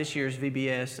This year's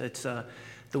VBS. It's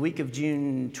the week of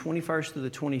June 21st through the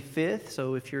 25th.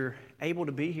 So if you're able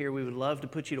to be here, we would love to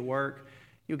put you to work.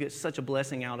 You'll get such a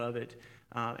blessing out of it.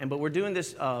 But we're doing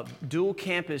this dual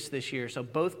campus this year. So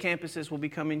both campuses will be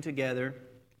coming together.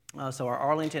 So our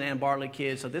Arlington and Bartlett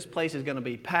kids. So this place is going to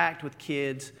be packed with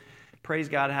kids. Praise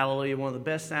God, hallelujah. One of the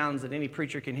best sounds that any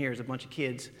preacher can hear is a bunch of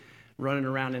kids running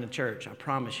around in a church, I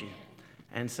promise you.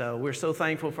 And so we're so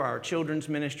thankful for our children's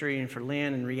ministry and for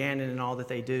Lynn and Rhiannon and all that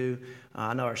they do.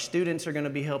 I know our students are going to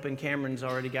be helping. Cameron's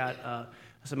already got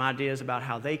some ideas about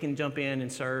how they can jump in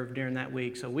and serve during that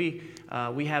week. So we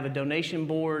have a donation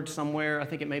board somewhere. I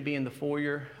think it may be in the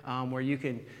foyer where you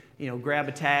can, grab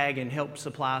a tag and help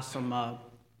supply some,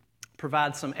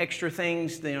 provide some extra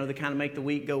things, to kind of make the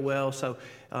week go well. So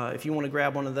if you want to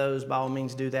grab one of those, by all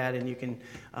means do that, and you can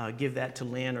give that to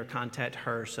Lynn or contact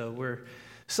her. So we're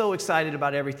so excited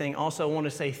about everything. Also, I want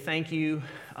to say thank you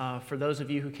for those of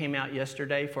you who came out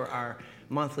yesterday for our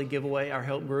monthly giveaway, our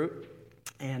help group.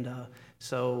 And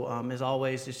so, as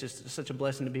always, it's just such a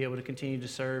blessing to be able to continue to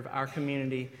serve our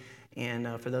community.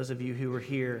 And for those of you who were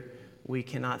here, we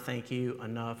cannot thank you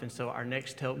enough. And so our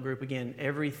next help group, again,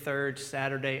 every third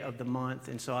Saturday of the month.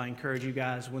 And so I encourage you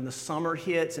guys, when the summer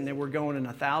hits and then we're going in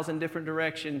 1,000 different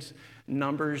directions,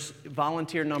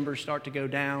 volunteer numbers start to go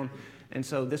down. And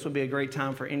so this would be a great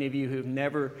time for any of you who've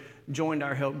never joined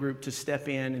our help group to step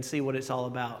in and see what it's all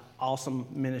about. Awesome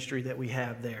ministry that we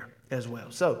have there as well.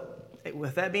 So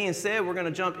with that being said, we're going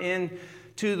to jump in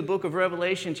to the book of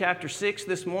Revelation chapter 6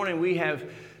 this morning. We have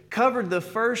covered the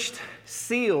first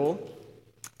seal,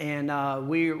 and I'm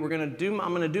going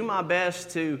to do my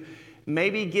best to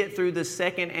maybe get through the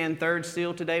second and third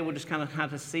seal today. We'll just kind of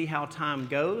have to see how time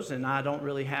goes, and I don't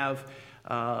really have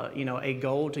a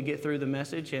goal to get through the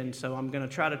message, and so I'm going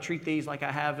to try to treat these like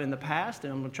I have in the past,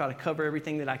 and I'm going to try to cover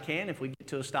everything that I can. If we get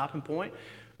to a stopping point,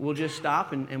 we'll just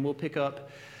stop, and we'll pick up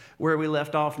where we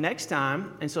left off next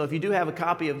time. And so if you do have a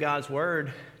copy of God's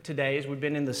Word today, as we've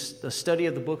been in the study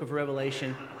of the book of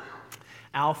Revelation,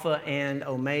 Alpha and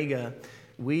Omega,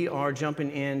 we are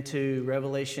jumping into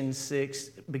Revelation 6,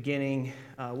 beginning.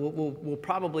 We'll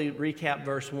probably recap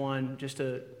verse 1 just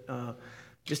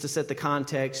to set the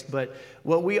context. But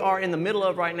what we are in the middle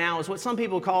of right now is what some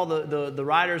people call the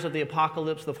riders of the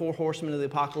apocalypse, the four horsemen of the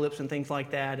apocalypse and things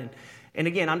like that. And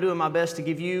again, I'm doing my best to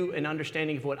give you an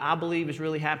understanding of what I believe is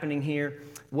really happening here,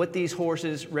 what these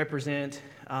horses represent,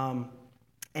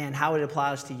 and how it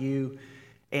applies to you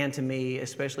and to me,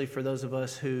 especially for those of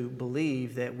us who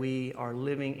believe that we are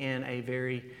living in a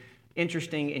very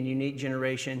interesting and unique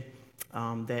generation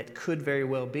that could very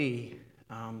well be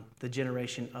the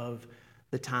generation of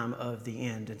the time of the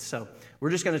end. And so we're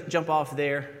just going to jump off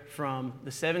there from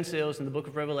the seven seals in the book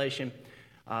of Revelation.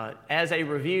 As a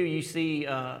review, you see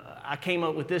I came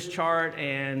up with this chart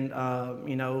and,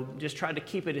 just tried to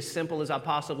keep it as simple as I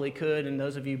possibly could. And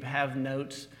those of you who have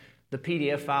notes, the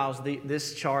PDF files,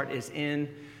 this chart is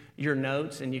in your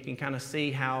notes, and you can kind of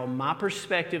see how my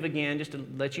perspective, again, just to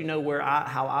let you know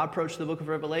how I approach the book of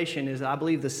Revelation, is I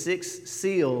believe the six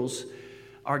seals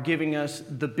are giving us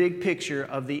the big picture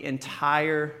of the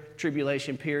entire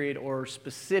tribulation period, or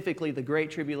specifically the Great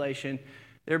Tribulation.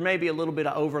 There may be a little bit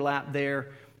of overlap there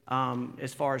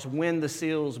as far as when the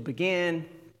seals begin.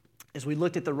 As we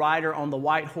looked at the rider on the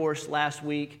white horse last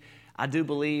week, I do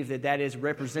believe that is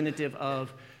representative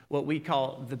of what we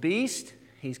call the beast.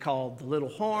 He's called the little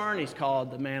horn. He's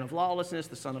called the man of lawlessness,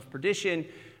 the son of perdition.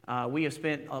 We have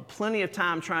spent plenty of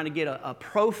time trying to get a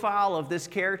profile of this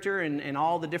character and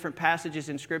all the different passages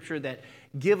in Scripture that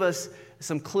give us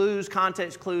some clues,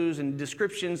 context clues, and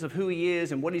descriptions of who he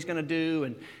is and what he's going to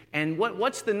do. And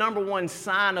what's the number one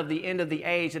sign of the end of the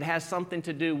age that has something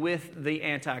to do with the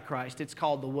Antichrist? It's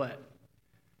called the what?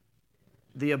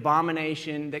 The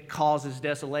abomination that causes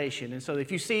desolation. And so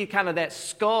if you see kind of that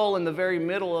skull in the very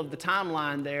middle of the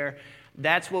timeline there,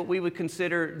 that's what we would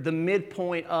consider the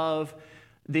midpoint of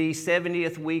the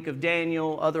 70th week of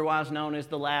Daniel, otherwise known as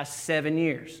the last 7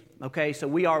 years. Okay, so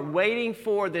we are waiting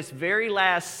for this very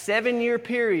last 7-year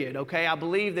period. Okay, I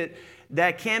believe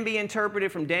that can be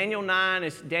interpreted from Daniel 9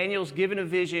 as Daniel's given a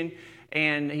vision,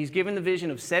 and he's given the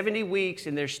vision of 70 weeks,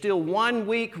 and there's still 1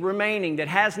 week remaining that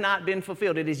has not been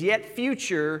fulfilled. It is yet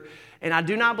future, and I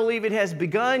do not believe it has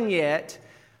begun yet.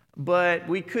 But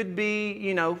we could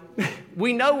be,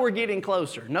 we know we're getting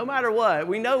closer. No matter what,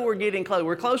 we know we're getting closer.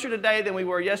 We're closer today than we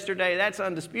were yesterday. That's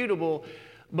undisputable.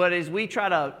 But as we try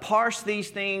to parse these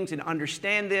things and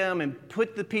understand them and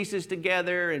put the pieces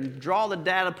together and draw the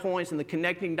data points and the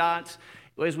connecting dots,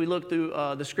 as we look through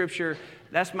the Scripture,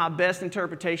 that's my best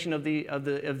interpretation of the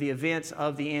events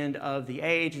of the end of the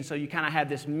age. And so you kind of have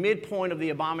this midpoint of the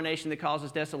abomination that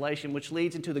causes desolation, which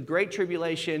leads into the Great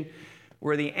Tribulation,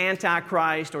 where the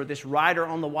Antichrist, or this rider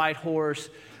on the white horse,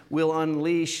 will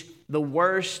unleash the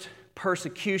worst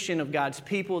persecution of God's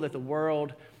people that the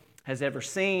world has ever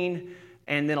seen.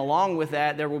 And then along with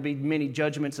that, there will be many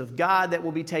judgments of God that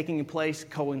will be taking place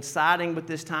coinciding with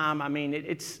this time. I mean,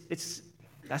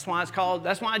 that's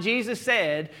why Jesus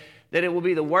said that it will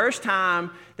be the worst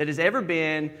time that has ever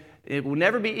been. It will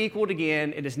never be equaled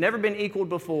again. It has never been equaled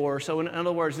before. So in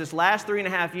other words, this last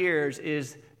 3.5 years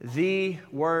is the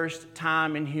worst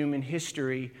time in human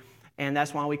history. And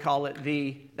that's why we call it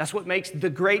that's what makes the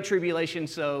Great Tribulation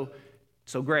so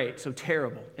great, so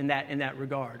terrible in that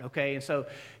regard, okay? And so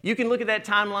you can look at that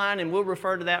timeline, and we'll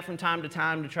refer to that from time to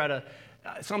time to try to,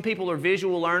 some people are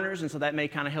visual learners, and so that may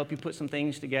kind of help you put some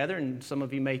things together, and some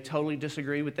of you may totally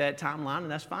disagree with that timeline, and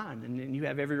that's fine, and you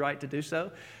have every right to do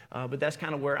so. But that's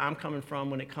kind of where I'm coming from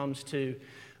when it comes to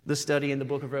the study in the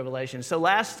book of Revelation. So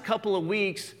last couple of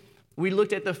weeks, we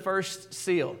looked at the first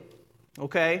seal,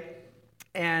 okay?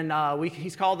 And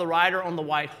he's called the rider on the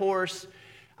white horse.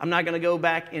 I'm not going to go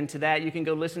back into that. You can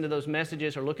go listen to those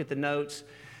messages or look at the notes.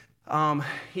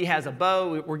 He has a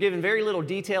bow. We're given very little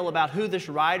detail about who this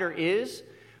rider is.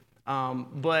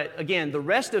 But again, the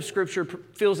rest of Scripture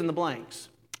fills in the blanks.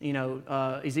 You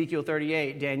know, Ezekiel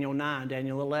 38, Daniel 9,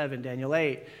 Daniel 11, Daniel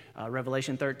 8,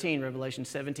 Revelation 13, Revelation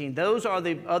 17. Those are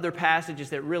the other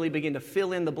passages that really begin to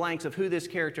fill in the blanks of who this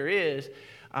character is.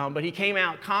 But he came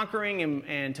out conquering,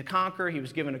 and to conquer, he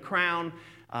was given a crown.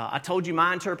 I told you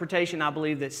my interpretation. I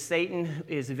believe that Satan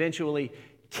is eventually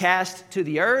cast to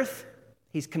the earth.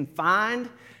 He's confined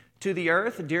to the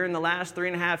earth during the last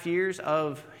 3.5 years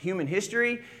of human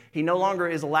history. He no longer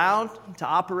is allowed to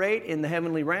operate in the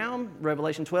heavenly realm.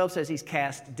 Revelation 12 says he's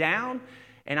cast down.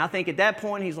 And I think at that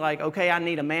point he's like, okay, I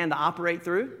need a man to operate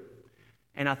through.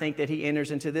 And I think that he enters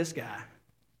into this guy.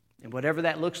 And whatever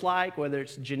that looks like, whether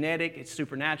it's genetic, it's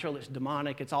supernatural, it's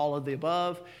demonic, it's all of the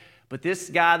above. But this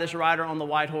guy, this rider on the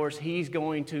white horse, he's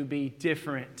going to be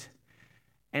different.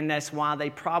 And that's why they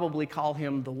probably call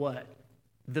him the what?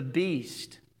 The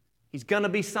beast. He's going to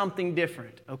be something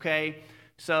different, okay?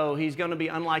 So he's going to be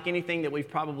unlike anything that we've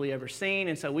probably ever seen.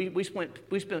 And so we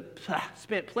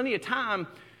spent plenty of time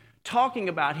talking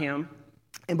about him.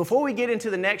 And before we get into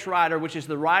the next rider, which is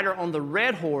the rider on the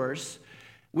red horse,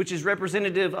 which is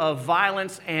representative of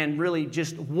violence and really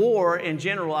just war in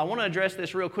general, I want to address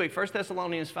this real quick. 1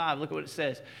 Thessalonians 5, look at what it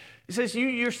says. It says, you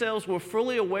yourselves were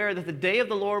fully aware that the day of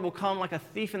the Lord will come like a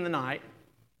thief in the night.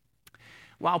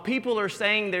 While people are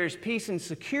saying there's peace and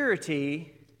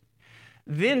security,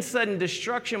 then sudden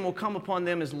destruction will come upon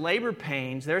them as labor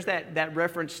pains. There's that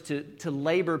reference to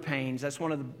labor pains. That's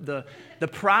one of the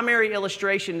primary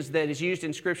illustrations that is used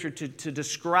in Scripture to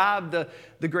describe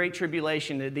the Great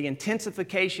Tribulation, the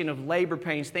intensification of labor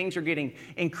pains. Things are getting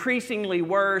increasingly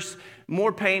worse,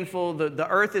 more painful. The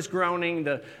earth is groaning.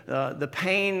 The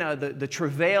pain, the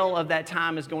travail of that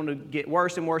time is going to get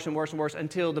worse and worse and worse and worse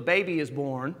until the baby is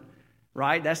born,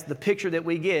 right? That's the picture that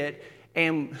we get.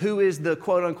 And who is the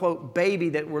quote-unquote baby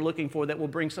that we're looking for that will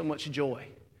bring so much joy?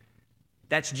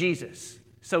 That's Jesus.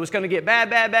 So it's going to get bad,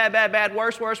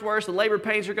 worse. The labor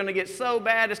pains are going to get so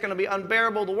bad, it's going to be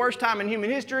unbearable, the worst time in human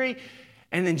history.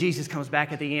 And then Jesus comes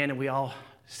back at the end, and we all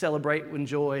celebrate with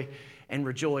joy and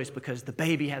rejoice because the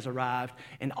baby has arrived.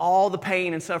 And all the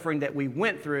pain and suffering that we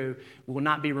went through will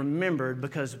not be remembered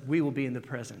because we will be in the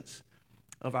presence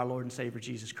of our Lord and Savior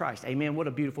Jesus Christ. Amen. What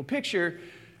a beautiful picture.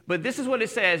 But this is what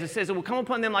it says. It says, it will come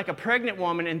upon them like a pregnant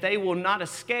woman, and they will not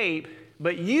escape.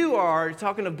 But you are,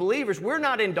 talking of believers, we're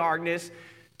not in darkness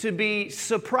to be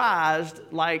surprised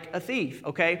like a thief,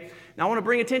 okay? Now, I want to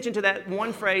bring attention to that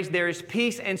one phrase, there is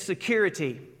peace and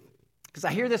security. Because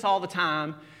I hear this all the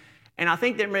time, and I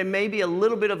think there may be a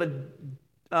little bit of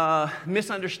a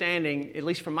misunderstanding, at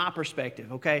least from my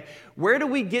perspective, okay? Where do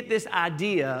we get this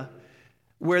idea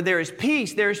where there's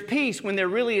peace when there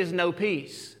really is no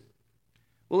peace?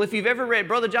 Well, if you've ever read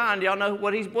Brother John, do y'all know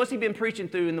what's he been preaching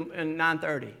through in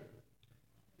 930?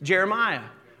 Jeremiah.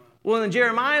 Well, in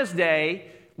Jeremiah's day,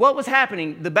 what was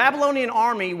happening? The Babylonian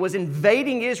army was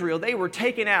invading Israel. They were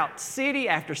taking out city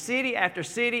after city after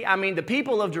city. I mean, the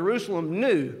people of Jerusalem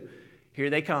knew, here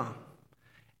they come.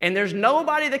 And there's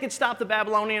nobody that could stop the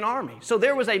Babylonian army. So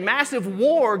there was a massive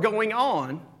war going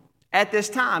on at this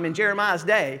time in Jeremiah's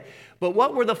day. But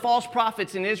what were the false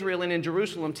prophets in Israel and in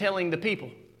Jerusalem telling the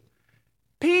people?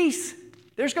 Peace.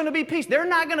 There's going to be peace. They're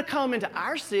not going to come into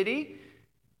our city.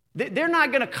 They're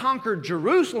not going to conquer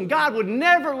Jerusalem. God would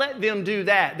never let them do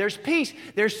that. There's peace.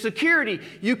 There's security.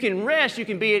 You can rest. You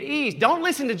can be at ease. Don't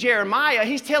listen to Jeremiah.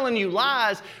 He's telling you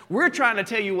lies. We're trying to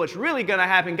tell you what's really going to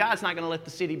happen. God's not going to let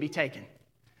the city be taken.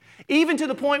 Even to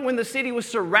the point when the city was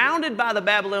surrounded by the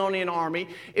Babylonian army,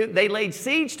 they laid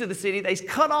siege to the city. They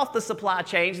cut off the supply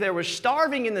chains. They were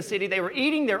starving in the city. They were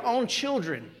eating their own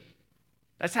children.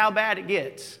 That's how bad it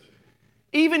gets.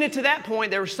 Even to that point,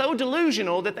 they were so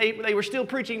delusional that they were still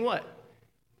preaching what?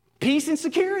 Peace and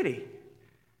security.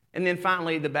 And then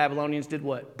finally, the Babylonians did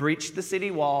what? Breached the city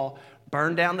wall,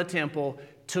 burned down the temple,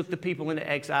 took the people into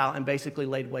exile, and basically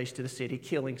laid waste to the city,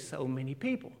 killing so many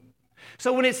people.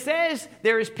 So when it says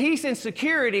there is peace and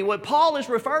security, what Paul is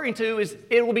referring to is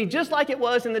it will be just like it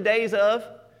was in the days of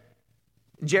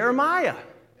Jeremiah.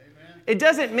 Amen. It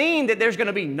doesn't mean that there's going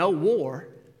to be no war.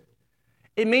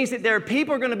 It means that there are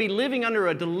people going to be living under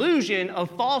a delusion of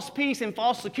false peace and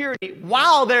false security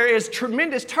while there is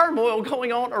tremendous turmoil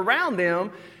going on around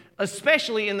them,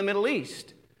 especially in the Middle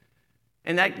East.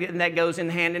 And that goes in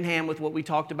hand with what we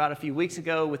talked about a few weeks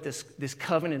ago with this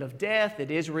covenant of death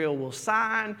that Israel will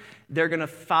sign. They're going to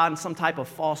find some type of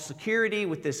false security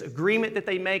with this agreement that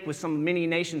they make with some many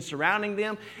nations surrounding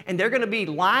them. And they're going to be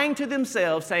lying to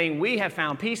themselves saying, we have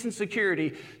found peace and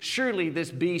security. Surely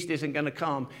this beast isn't going to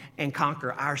come and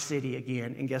conquer our city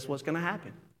again. And guess what's going to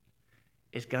happen?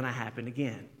 It's going to happen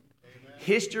again. Amen.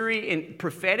 History and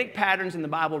prophetic patterns in the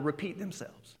Bible repeat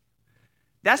themselves.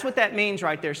 That's what that means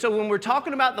right there. So when we're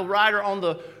talking about the rider on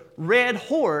the red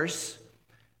horse,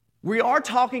 we are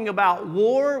talking about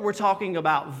war, we're talking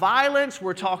about violence,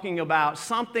 we're talking about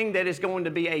something that is going to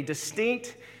be a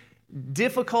distinct,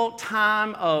 difficult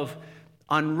time of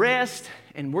unrest,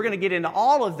 and we're going to get into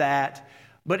all of that.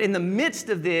 But in the midst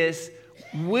of this,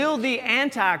 will the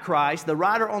Antichrist, the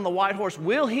rider on the white horse,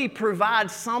 will he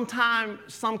provide some kind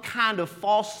of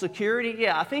false security?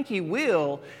 Yeah, I think he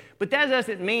will. But that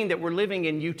doesn't mean that we're living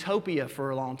in utopia for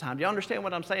a long time. Do you understand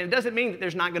what I'm saying? It doesn't mean that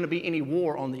there's not going to be any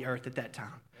war on the earth at that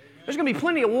time. There's going to be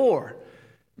plenty of war.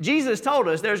 Jesus told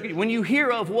us, when you hear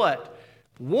of what?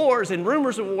 Wars and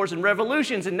rumors of wars and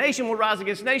revolutions, and nation will rise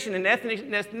against nation, and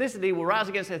ethnicity will rise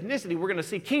against ethnicity. We're going to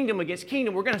see kingdom against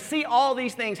kingdom. We're going to see all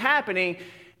these things happening.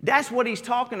 That's what he's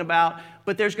talking about.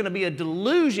 But there's going to be a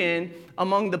delusion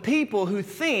among the people who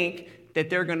think that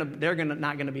they're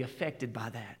not going to be affected by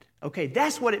that. Okay,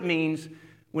 that's what it means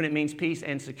when it means peace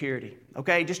and security.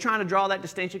 Okay, just trying to draw that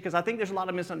distinction because I think there's a lot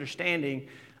of misunderstanding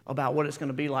about what it's going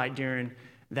to be like during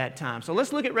that time. So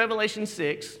let's look at Revelation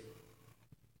 6.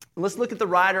 Let's look at the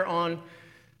rider on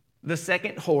the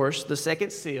second horse, the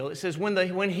second seal. It says,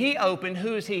 when he opened,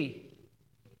 who is he?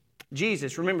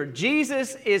 Jesus. Remember,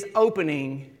 Jesus is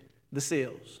opening the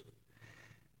seals.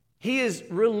 He is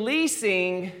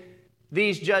releasing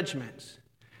these judgments.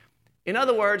 In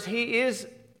other words, he is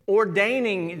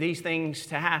ordaining these things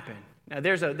to happen. Now,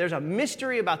 there's a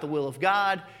mystery about the will of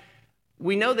God.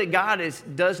 We know that God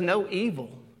does no evil.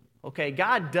 Okay,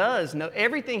 God does know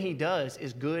everything he does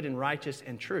is good and righteous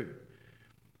and true.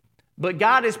 But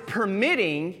God is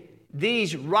permitting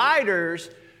these riders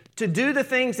to do the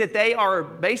things that they are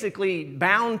basically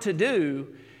bound to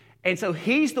do. And so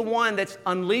he's the one that's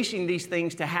unleashing these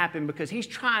things to happen because he's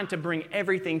trying to bring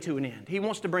everything to an end. He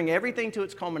wants to bring everything to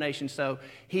its culmination so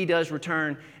he does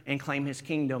return and claim his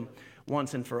kingdom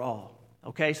once and for all.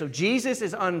 Okay, so Jesus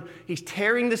he's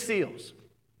tearing the seals.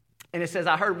 And it says,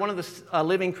 I heard one of the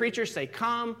living creatures say,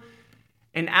 come,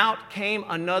 and out came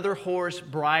another horse,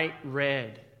 bright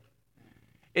red.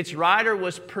 Its rider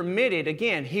was permitted,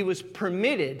 again, he was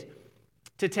permitted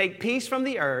to take peace from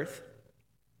the earth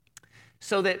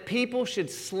so that people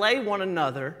should slay one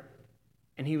another,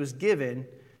 and he was given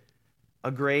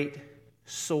a great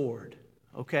sword.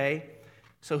 Okay?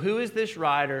 So who is this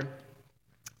rider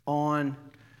on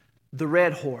the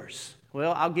red horse?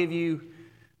 Well, I'll give you,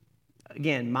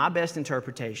 again, my best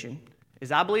interpretation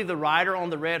is I believe the rider on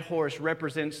the red horse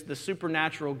represents the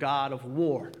supernatural God of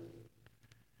war.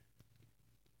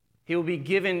 He will be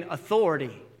given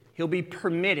authority. He'll be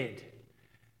permitted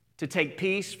to take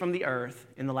peace from the earth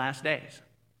in the last days.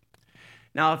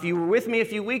 Now, if you were with me a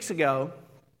few weeks ago,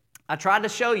 I tried to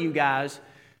show you guys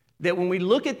that when we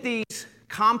look at these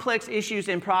complex issues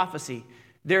in prophecy,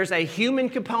 there's a human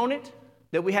component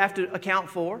that we have to account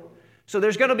for. So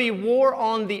there's going to be war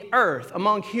on the earth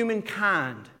among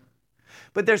humankind.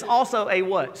 But there's also a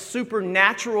what?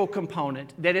 Supernatural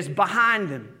component that is behind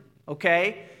them,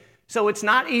 okay? So it's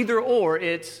not either or,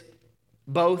 it's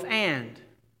both and,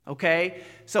 okay?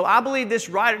 So I believe this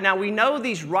rider, now we know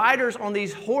these riders on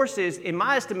these horses, in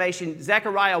my estimation,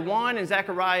 Zechariah 1 and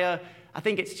Zechariah, I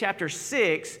think it's chapter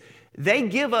 6, they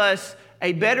give us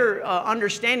a better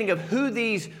understanding of who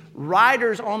these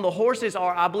riders on the horses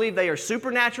are. I believe they are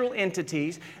supernatural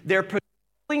entities. They're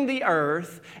patrolling the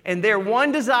earth, and their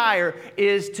one desire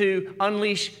is to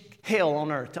unleash hell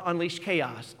on earth, to unleash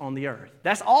chaos on the earth.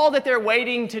 That's all that they're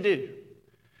waiting to do.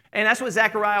 And that's what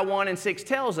Zechariah 1:6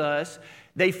 tells us.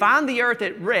 They find the earth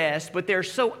at rest, but they're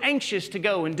so anxious to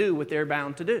go and do what they're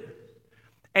bound to do.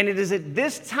 And it is at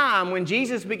this time when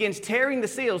Jesus begins tearing the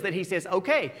seals that he says,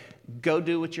 okay, go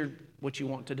do what you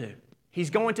want to do. He's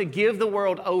going to give the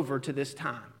world over to this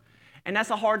time. And that's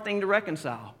a hard thing to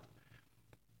reconcile.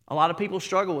 A lot of people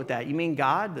struggle with that. You mean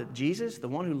God, Jesus, the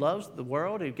one who loves the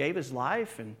world, who gave his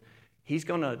life, and he's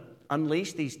going to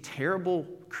unleash these terrible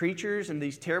creatures and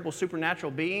these terrible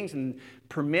supernatural beings and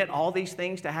permit all these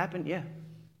things to happen? Yeah,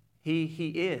 he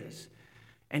is.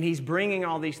 And he's bringing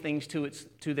all these things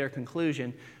to their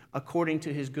conclusion according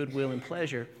to his goodwill and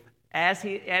pleasure, as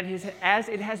it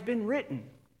has been written.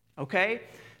 Okay?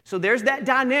 So there's that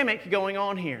dynamic going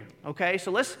on here. Okay?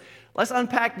 So let's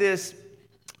unpack this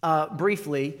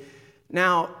briefly.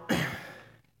 Now,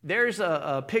 there's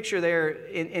a picture there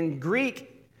in Greek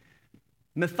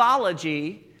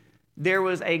mythology. There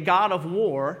was a god of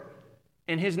war,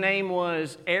 and his name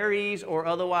was Ares, or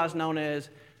otherwise known as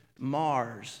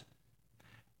Mars.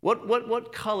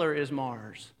 What color is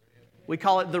Mars? We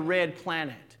call it the red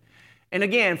planet. And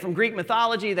again, from Greek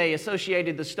mythology, they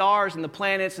associated the stars and the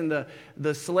planets and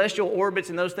the celestial orbits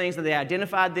and those things, and they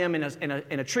identified them and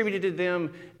attributed to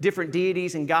them different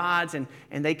deities and gods, and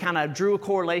they kind of drew a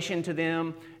correlation to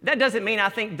them. That doesn't mean I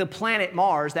think the planet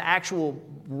Mars, the actual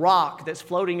rock that's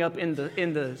floating up in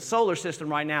the solar system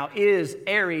right now, is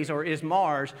Ares or is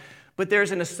Mars, but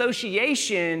there's an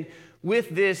association with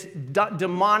this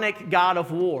demonic god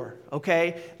of war,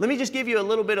 okay? Let me just give you a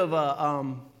little bit of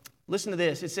a, listen to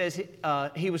this. It says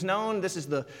he was known, this is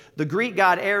the Greek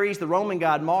god Ares, the Roman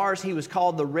god Mars. He was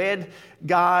called the red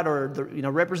god, or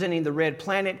representing the red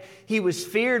planet. He was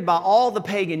feared by all the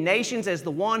pagan nations as the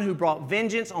one who brought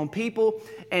vengeance on people,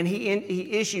 and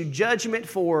he issued judgment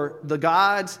for the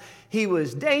gods. He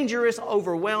was dangerous,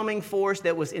 overwhelming force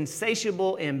that was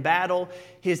insatiable in battle.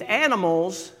 His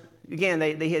animals, again,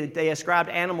 they ascribed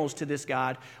animals to this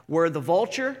god, were the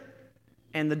vulture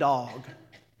and the dog.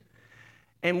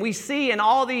 And we see in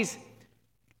all these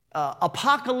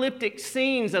apocalyptic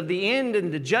scenes of the end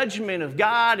and the judgment of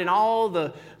God and all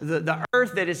the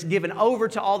earth that is given over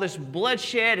to all this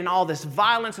bloodshed and all this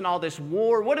violence and all this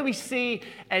war, what do we see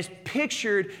as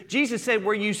pictured? Jesus said,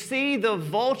 where you see the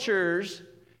vultures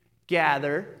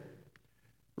gather,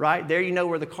 right, there you know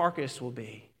where the carcass will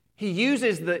be. He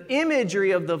uses the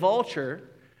imagery of the vulture.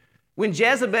 When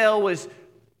Jezebel was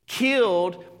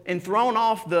killed and thrown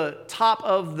off the top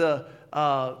of the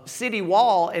city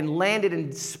wall and landed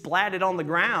and splatted on the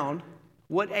ground,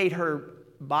 what ate her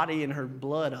body and her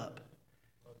blood up?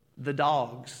 The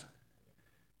dogs.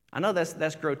 I know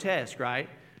that's grotesque, right?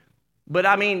 But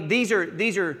I mean, these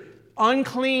are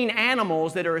unclean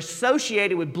animals that are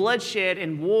associated with bloodshed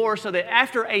and war, so that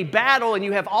after a battle and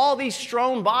you have all these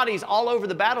strewn bodies all over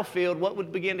the battlefield, what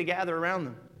would begin to gather around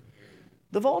them?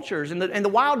 The vultures and the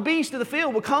wild beasts of the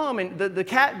field will come, and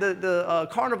the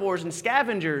carnivores and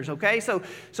scavengers. Okay, so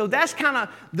that's kind of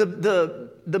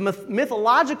the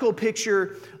mythological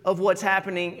picture of what's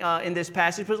happening in this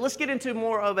passage. But let's get into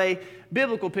more of a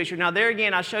biblical picture. Now, there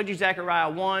again, I showed you Zechariah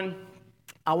 1.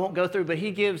 I won't go through, but he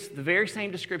gives the very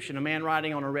same description: a man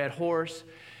riding on a red horse,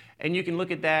 and you can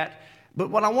look at that.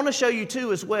 But what I want to show you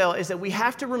too, as well, is that we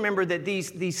have to remember that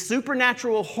these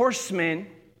supernatural horsemen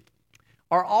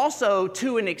are also,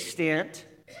 to an extent,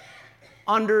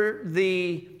 under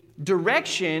the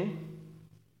direction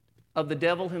of the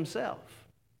devil himself.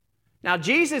 Now,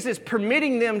 Jesus is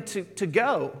permitting them to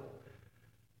go,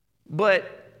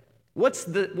 but what's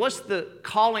the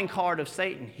calling card of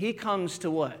Satan? He comes to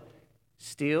what?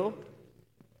 Steal,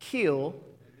 kill,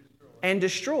 and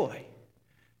destroy.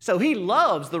 So he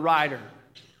loves the rider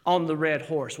on the red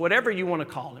horse, whatever you want to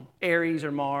call him, Ares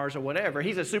or Mars or whatever.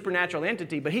 He's a supernatural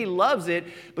entity, but he loves it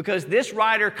because this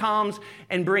rider comes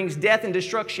and brings death and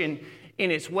destruction in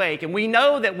its wake. And we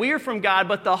know that we're from God,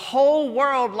 but the whole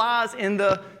world lies in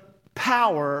the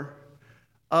power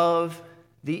of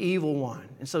the evil one.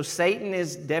 And so Satan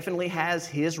definitely has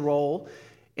his role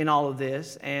in all of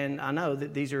this. And I know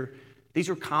that these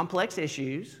are complex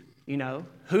issues. You know,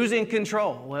 who's in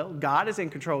control? Well, God is in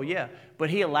control, yeah. But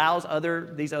he allows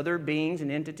these other beings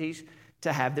and entities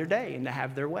to have their day and to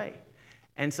have their way.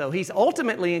 And so he's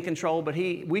ultimately in control, but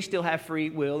we still have free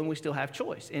will and we still have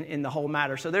choice in the whole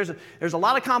matter. So there's a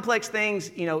lot of complex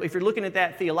things, you know, if you're looking at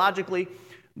that theologically,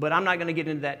 but I'm not going to get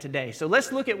into that today. So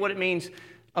let's look at what it means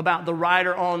about the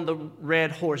rider on the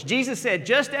red horse. Jesus said,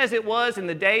 just as it was in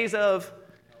the days of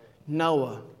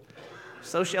Noah,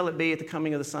 so shall it be at the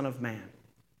coming of the Son of Man.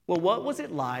 Well, what was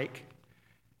it like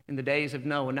in the days of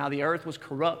Noah? Now, the earth was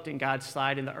corrupt in God's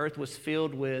sight, and the earth was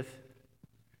filled with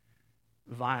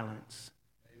violence.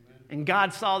 Amen. And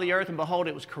God saw the earth, and behold,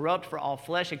 it was corrupt, for all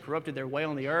flesh had corrupted their way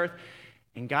on the earth.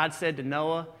 And God said to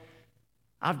Noah,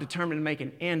 I've determined to make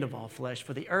an end of all flesh,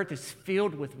 for the earth is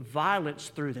filled with violence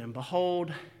through them.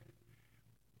 Behold,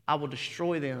 I will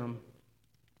destroy them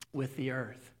with the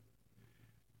earth.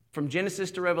 From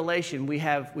Genesis to Revelation, we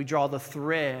draw the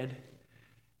thread,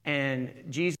 and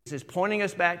Jesus is pointing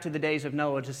us back to the days of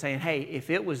Noah, to saying, hey, if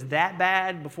it was that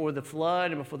bad before the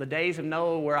flood and before the days of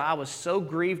Noah, where I was so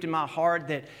grieved in my heart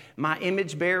that my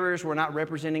image bearers were not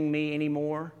representing me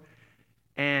anymore,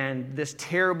 and this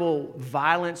terrible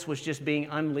violence was just being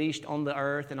unleashed on the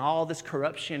earth, and all this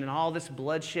corruption and all this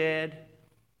bloodshed,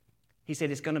 he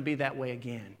said it's going to be that way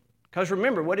again. Because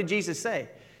remember, what did Jesus say?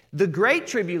 The Great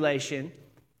Tribulation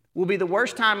will be the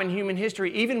worst time in human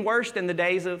history, even worse than the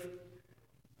days of...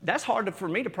 That's hard for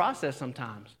me to process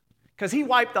sometimes, because he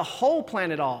wiped the whole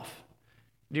planet off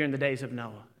during the days of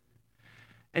Noah.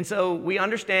 And so we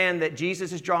understand that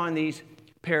Jesus is drawing these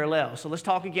parallels. So let's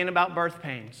talk again about birth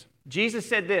pains. Jesus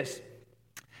said this.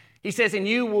 He says, and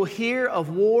you will hear of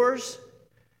wars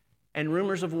and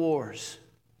rumors of wars.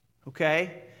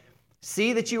 Okay?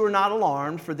 See that you are not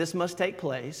alarmed, for this must take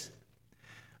place,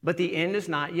 but the end is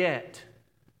not yet.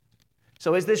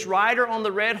 So as this rider on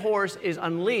the red horse is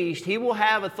unleashed, he will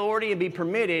have authority and be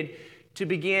permitted to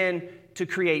begin to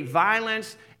create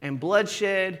violence and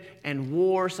bloodshed and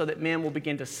war, so that men will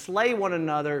begin to slay one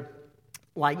another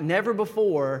like never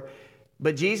before.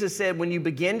 But Jesus said, when you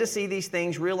begin to see these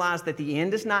things, realize that the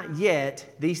end is not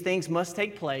yet. These things must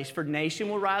take place, for nation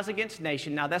will rise against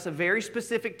nation. Now, that's a very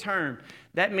specific term.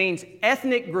 That means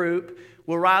ethnic group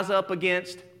will rise up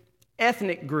against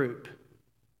ethnic group.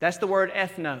 That's the word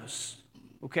ethnos,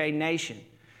 okay, nation.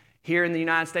 Here in the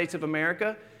United States of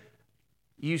America,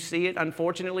 you see it,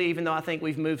 unfortunately, even though I think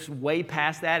we've moved way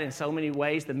past that in so many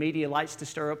ways. The media likes to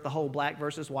stir up the whole black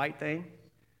versus white thing,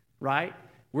 right?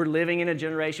 We're living in a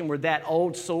generation where that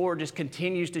old sword just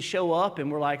continues to show up, and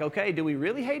we're like, okay, do we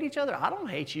really hate each other? I don't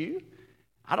hate you.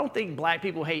 I don't think black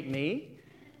people hate me.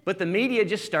 But the media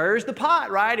just stirs the pot,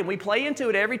 right? And we play into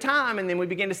it every time, and then we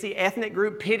begin to see ethnic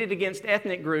group pitted against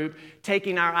ethnic group,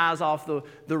 taking our eyes off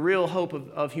the real hope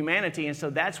of humanity. And so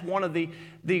that's one of the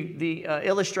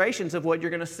illustrations of what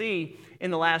you're going to see in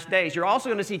the last days. You're also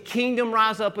going to see kingdom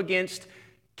rise up against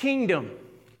kingdom,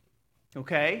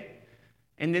 okay?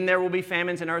 And then there will be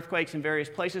famines and earthquakes in various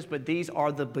places, but these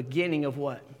are the beginning of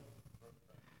what?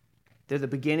 They're the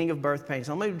beginning of birth pains.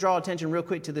 So I'm going to draw attention real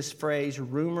quick to this phrase,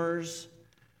 rumors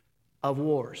of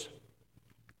wars.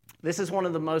 This is one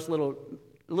of the most little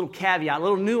caveat,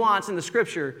 little nuance in the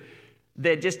Scripture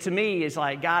that just to me is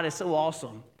like, God is so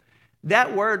awesome.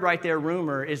 That word right there,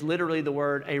 rumor, is literally the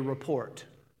word a report,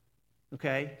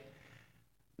 okay?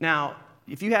 Now,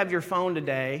 if you have your phone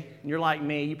today, and you're like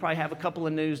me, you probably have a couple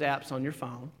of news apps on your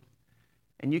phone,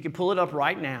 and you can pull it up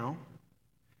right now,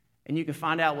 and you can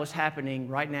find out what's happening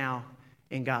right now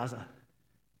in Gaza,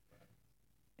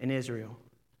 in Israel.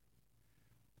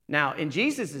 Now, in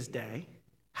Jesus' day,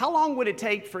 how long would it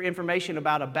take for information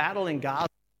about a battle in Gaza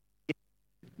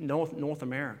in North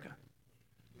America?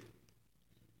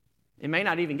 It may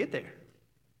not even get there.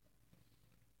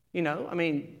 You know, I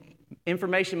mean,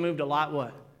 information moved a lot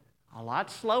what? A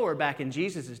lot slower back in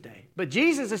Jesus' day. But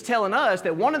Jesus is telling us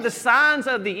that one of the signs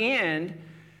of the end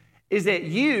is that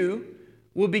you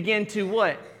will begin to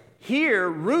what? Hear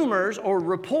rumors or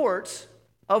reports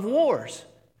of wars.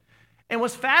 And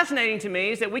what's fascinating to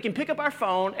me is that we can pick up our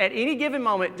phone at any given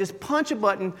moment, just punch a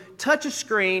button, touch a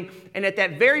screen, and at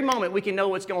that very moment we can know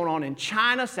what's going on in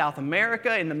China, South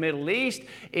America, in the Middle East,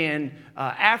 in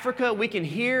Africa. We can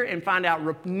hear and find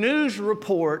out news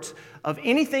reports of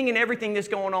anything and everything that's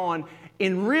going on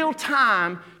in real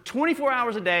time, 24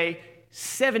 hours a day,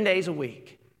 7 days a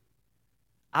week.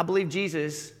 I believe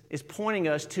Jesus is pointing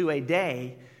us to a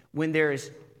day when there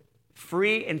is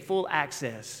free and full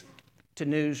access to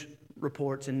news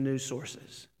reports and news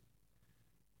sources.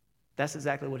 That's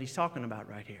exactly what he's talking about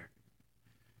right here.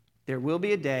 There will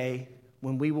be a day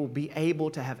when we will be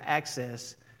able to have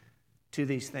access to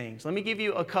these things. Let me give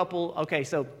you a couple. Okay,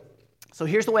 so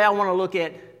here's the way I want to look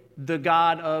at the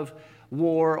God of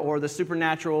war or the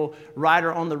supernatural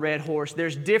rider on the red horse.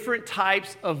 There's different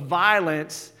types of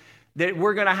violence that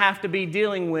we're going to have to be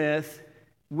dealing with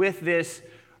this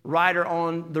rider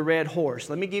on the red horse.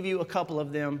 Let me give you a couple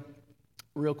of them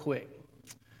real quick.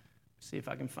 See if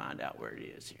I can find out where it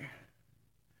is here.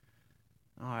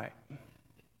 All right.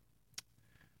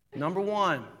 Number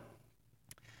one,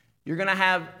 you're going to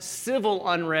have civil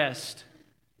unrest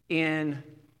in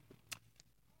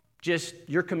just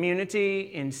your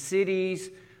community, in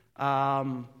cities.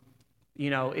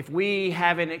 If we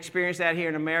haven't experienced that here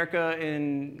in America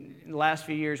in the last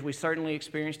few years, we certainly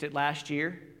experienced it last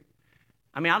year.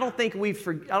 I mean, I don't think we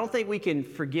can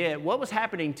forget what was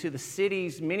happening to the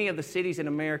cities, many of the cities in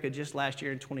America just last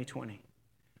year in 2020.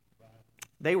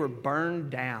 They were burned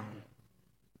down.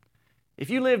 If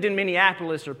you lived in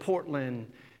Minneapolis or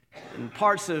Portland, and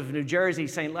parts of New Jersey,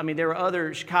 there were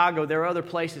other, Chicago, there were other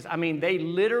places. I mean, they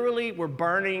literally were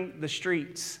burning the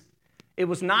streets. It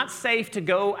was not safe to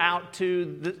go out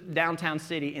to the downtown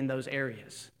city in those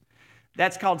areas.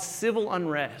 That's called civil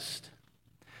unrest.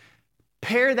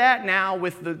 Pair that now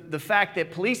with the fact that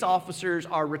police officers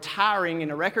are retiring in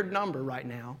a record number right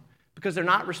now because they're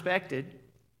not respected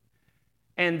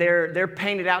and they're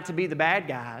painted out to be the bad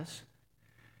guys.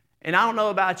 And I don't know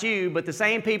about you, but the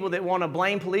same people that want to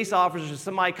blame police officers if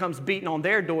somebody comes beating on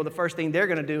their door, the first thing they're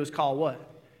going to do is call what?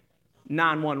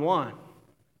 911.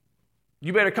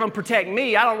 You better come protect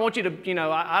me. I don't want you to,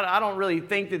 I don't really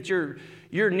think that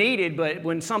you're needed, but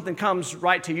when something comes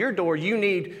right to your door, you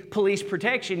need police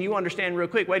protection. You understand real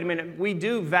quick, wait a minute, we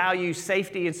do value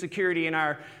safety and security in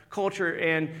our culture,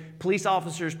 and police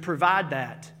officers provide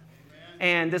that.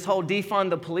 And this whole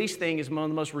defund the police thing is one of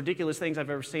the most ridiculous things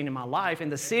I've ever seen in my life.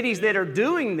 And the cities that are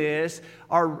doing this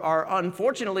are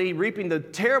unfortunately reaping the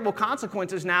terrible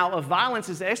consequences now of violence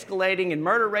is escalating and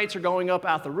murder rates are going up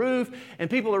out the roof.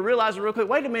 And people are realizing real quick,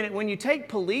 wait a minute, when you take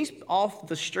police off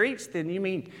the streets, then you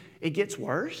mean it gets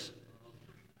worse?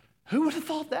 Who would have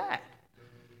thought that?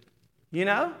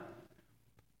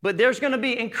 But there's going to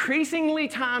be increasingly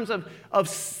times of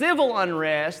civil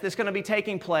unrest that's going to be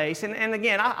taking place. And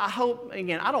again, I hope,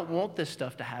 I don't want this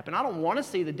stuff to happen. I don't want to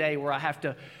see the day where I have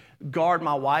to guard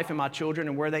my wife and my children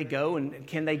and where they go and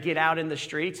can they get out in the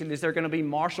streets and is there going to be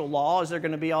martial law? Is there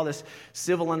going to be all this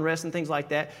civil unrest and things like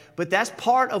that? But that's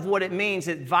part of what it means,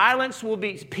 that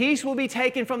peace will be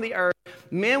taken from the earth.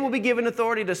 Men will be given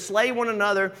authority to slay one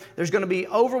another. There's going to be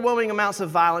overwhelming amounts of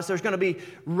violence. There's going to be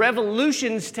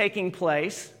revolutions taking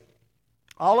place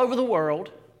all over the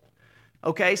world.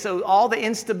 Okay, so all the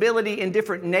instability in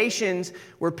different nations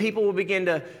where people will begin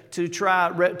to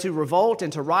try to revolt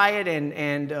and to riot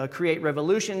and create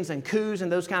revolutions and coups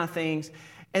and those kind of things.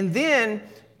 And then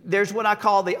there's what I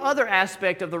call the other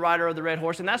aspect of the rider of the red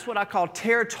horse, and that's what I call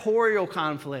territorial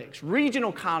conflicts,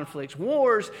 regional conflicts,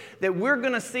 wars that we're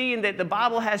going to see and that the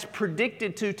Bible has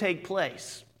predicted to take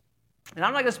place. And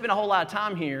I'm not going to spend a whole lot of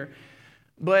time here,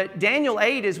 but Daniel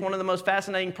 8 is one of the most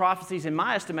fascinating prophecies in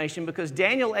my estimation because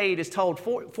Daniel 8 is told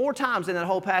four times in that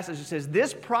whole passage. It says,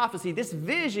 this prophecy, this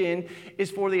vision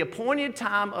is for the appointed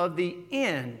time of the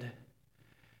end.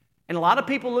 And a lot of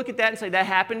people look at that and say that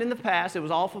happened in the past. It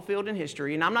was all fulfilled in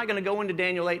history. And I'm not going to go into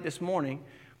Daniel 8 this morning.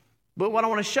 But what I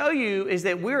want to show you is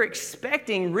that we're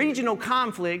expecting regional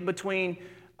conflict between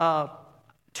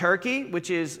Turkey, which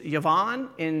is Yavan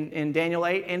in Daniel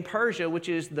 8, and Persia, which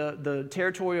is the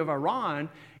territory of Iran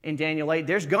in Daniel 8.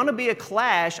 There's going to be a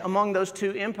clash among those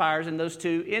two empires and those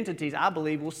two entities. I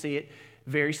believe we'll see it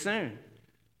very soon.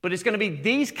 But it's going to be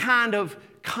these kind of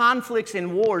conflicts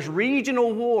and wars,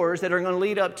 regional wars, that are going to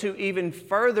lead up to even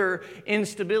further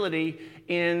instability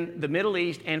in the Middle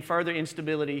East and further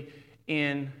instability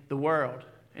in the world.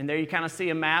 And there you kind of see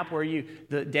a map where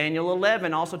Daniel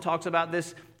 11 also talks about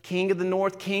this king of the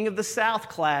north, king of the south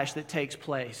clash that takes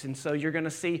place. And so you're going to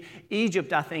see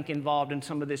Egypt, I think, involved in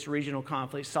some of this regional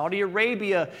conflict. Saudi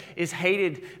Arabia is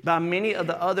hated by many of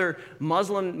the other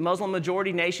Muslim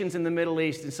majority nations in the Middle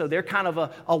East. And so they're kind of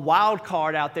a wild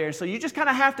card out there. And so you just kind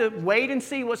of have to wait and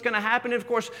see what's going to happen. And of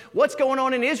course, what's going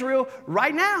on in Israel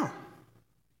right now?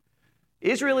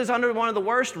 Israel is under one of the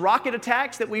worst rocket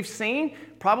attacks that we've seen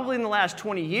probably in the last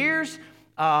 20 years.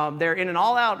 They're in an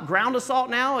all-out ground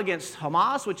assault now against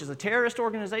Hamas, which is a terrorist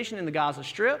organization in the Gaza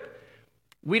Strip.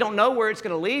 We don't know where it's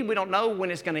going to lead. We don't know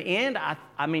when it's going to end.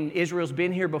 I mean, Israel's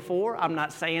been here before. I'm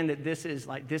not saying that this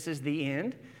is the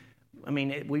end. I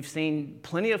mean, we've seen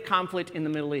plenty of conflict in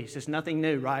the Middle East. It's nothing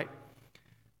new, right?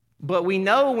 But we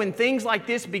know when things like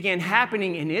this begin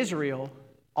happening in Israel,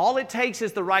 all it takes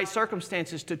is the right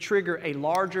circumstances to trigger a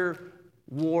larger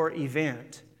war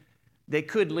event that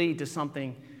could lead to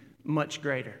something much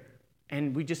greater.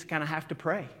 And we just kind of have to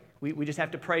pray. We just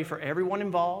have to pray for everyone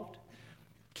involved,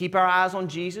 keep our eyes on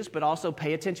Jesus, but also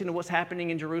pay attention to what's happening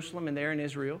in Jerusalem and there in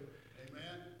Israel. Amen.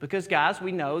 Because, guys,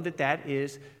 we know that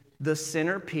is the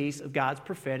centerpiece of God's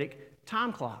prophetic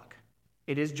time clock.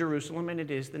 It is Jerusalem and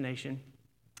it is the nation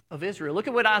of Israel. Look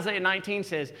at what Isaiah 19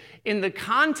 says. In the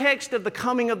context of the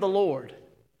coming of the Lord.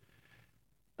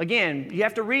 Again, you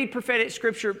have to read prophetic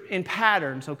scripture in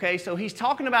patterns, okay? So he's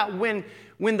talking about when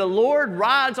the Lord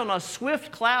rides on a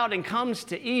swift cloud and comes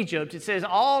to Egypt, it says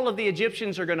all of the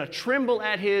Egyptians are going to tremble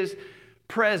at his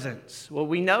presence. Well,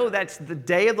 we know that's the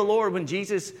day of the Lord when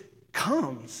Jesus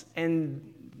comes, and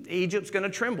Egypt's going to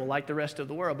tremble like the rest of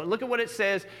the world. But look at what it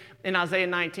says in Isaiah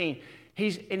 19.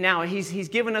 He's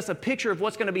given us a picture of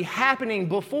what's going to be happening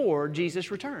before Jesus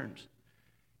returns.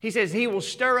 He says he will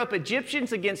stir up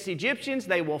Egyptians against Egyptians.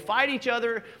 They will fight each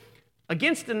other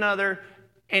against another,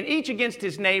 and each against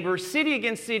his neighbor, city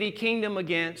against city, kingdom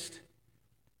against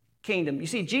kingdom. You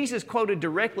see, Jesus quoted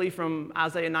directly from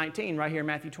Isaiah 19 right here in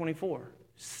Matthew 24.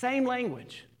 Same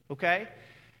language, okay?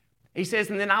 He says,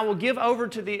 and then I will give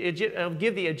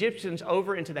the Egyptians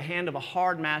over into the hand of a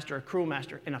hard master, a cruel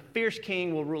master, and a fierce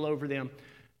king will rule over them,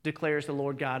 declares the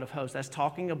Lord God of hosts. That's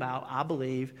talking about, I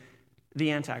believe,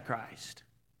 the Antichrist.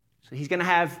 So he's going to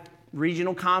have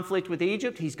regional conflict with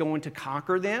Egypt. He's going to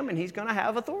conquer them, and he's going to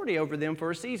have authority over them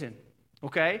for a season.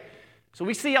 Okay? So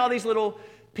we see all these little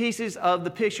pieces of the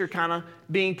picture kind of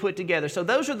being put together. So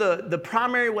those are the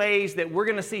primary ways that we're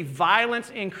going to see violence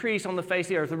increase on the face of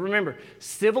the earth. And remember,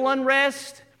 civil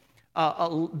unrest,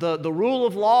 the rule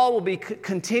of law will be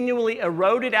continually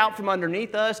eroded out from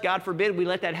underneath us. God forbid we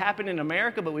let that happen in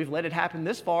America, but we've let it happen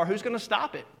this far. Who's going to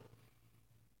stop it?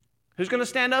 Who's going to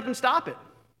stand up and stop it?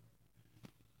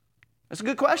 That's a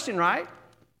good question, right?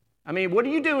 I mean, what are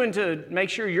you doing to make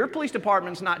sure your police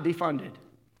department's not defunded?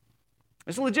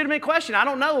 It's a legitimate question. I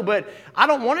don't know, but I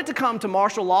don't want it to come to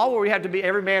martial law where we have to be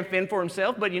every man fend for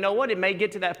himself. But you know what? It may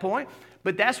get to that point.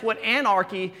 But that's what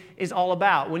anarchy is all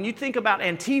about. When you think about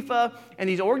Antifa and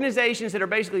these organizations that are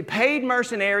basically paid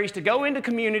mercenaries to go into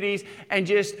communities and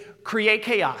just create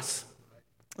chaos.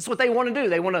 That's what they want to do.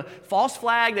 They want to false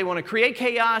flag. They want to create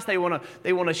chaos. They want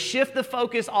to shift the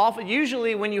focus off.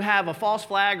 Usually when you have a false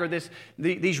flag or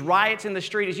these riots in the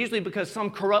street, it's usually because some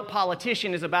corrupt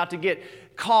politician is about to get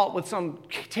caught with some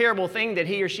terrible thing that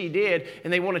he or she did,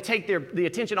 and they want to take the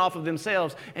attention off of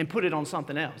themselves and put it on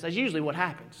something else. That's usually what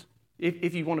happens,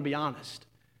 if you want to be honest.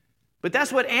 But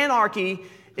that's what anarchy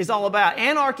is all about.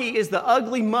 Anarchy is the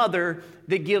ugly mother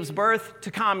that gives birth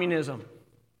to communism.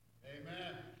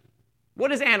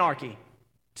 What is anarchy?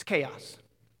 It's chaos.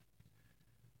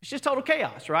 It's just total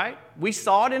chaos, right? We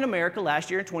saw it in America last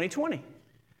year in 2020.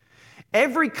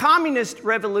 Every communist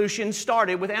revolution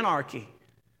started with anarchy,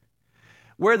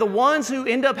 where the ones who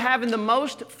end up having the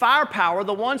most firepower,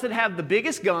 the ones that have the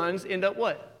biggest guns, end up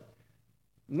what?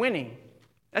 Winning.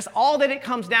 That's all that it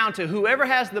comes down to. Whoever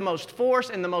has the most force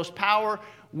and the most power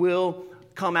will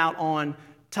come out on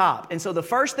top. And so the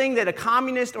first thing that a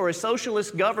communist or a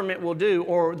socialist government will do,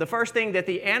 or the first thing that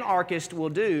the anarchist will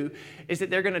do, is that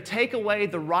they're going to take away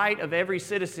the right of every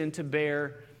citizen to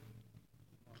bear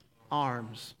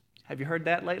arms. Have you heard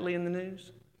that lately in the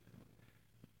news?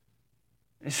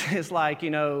 It's like,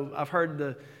 I've heard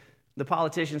the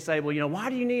politicians say, well, why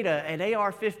do you need an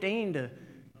AR-15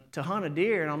 to hunt a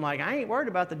deer? And I'm like, I ain't worried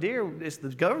about the deer. It's the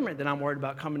government that I'm worried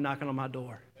about coming knocking on my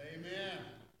door. Amen.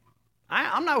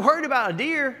 I'm not worried about a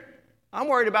deer. I'm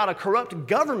worried about a corrupt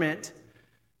government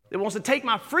that wants to take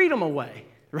my freedom away,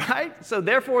 right? So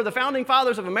therefore, the founding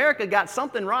fathers of America got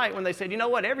something right when they said, you know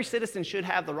what? Every citizen should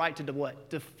have the right to what?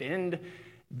 Defend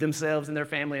themselves and their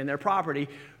family and their property.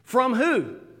 From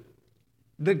who?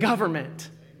 The government.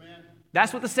 Amen.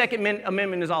 That's what the Second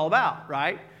Amendment is all about,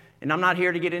 right? And I'm not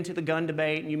here to get into the gun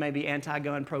debate, and you may be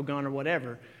anti-gun, pro-gun, or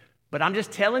whatever. But I'm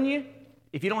just telling you,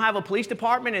 if you don't have a police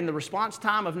department and the response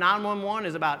time of 911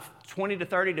 is about 20 to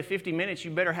 30 to 50 minutes, you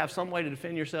better have some way to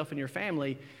defend yourself and your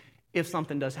family if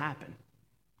something does happen.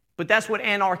 But that's what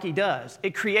anarchy does.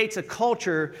 It creates a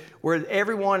culture where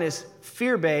everyone is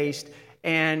fear-based,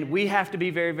 and we have to be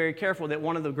very, very careful that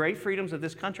one of the great freedoms of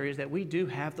this country is that we do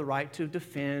have the right to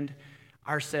defend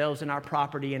ourselves and our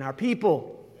property and our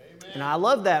people. Amen. And I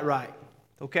love that right,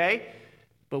 okay?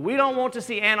 But we don't want to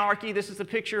see anarchy. This is a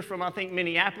picture from, I think,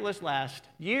 Minneapolis last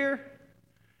year.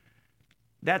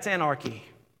 That's anarchy.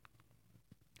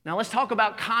 Now let's talk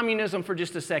about communism for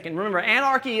just a second. Remember,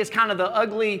 anarchy is kind of the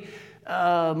ugly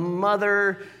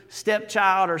mother,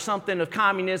 stepchild, or something of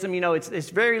communism. It's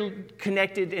very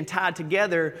connected and tied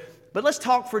together. But let's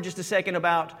talk for just a second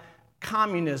about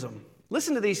communism.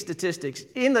 Listen to these statistics.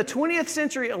 In the 20th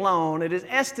century alone, it is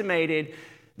estimated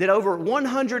that over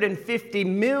 150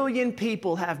 million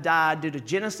people have died due to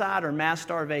genocide or mass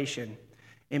starvation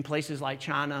in places like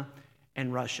China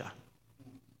and Russia.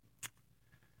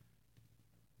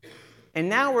 And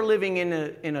now we're living in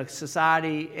a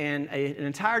society, and an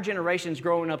entire generation is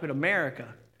growing up in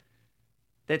America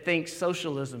that thinks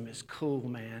socialism is cool,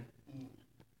 man.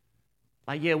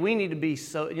 Like, yeah, we need to be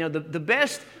the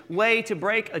best way to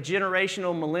break a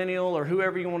generational millennial or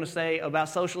whoever you want to say about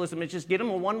socialism is just get them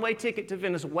a one-way ticket to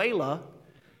Venezuela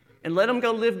and let them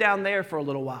go live down there for a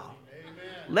little while. Amen.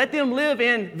 Let them live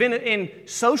in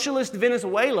socialist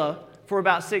Venezuela for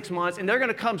about 6 months, and they're going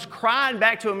to come crying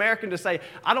back to America to say,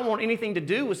 I don't want anything to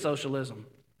do with socialism.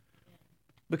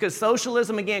 Because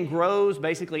socialism, again, grows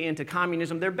basically into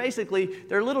communism. They're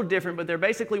a little different, but they're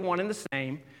basically one and the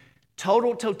same.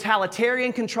 Total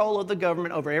totalitarian control of the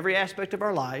government over every aspect of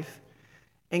our life.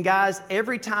 And guys,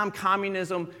 every time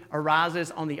communism arises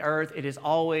on the earth, it is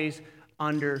always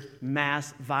under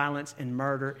mass violence and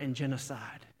murder and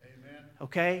genocide. Amen.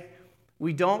 Okay?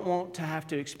 We don't want to have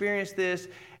to experience this.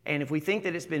 And if we think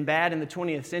that it's been bad in the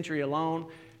 20th century alone,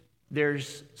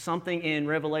 there's something in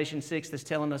Revelation 6 that's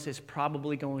telling us it's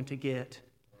probably going to get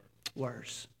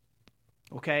worse.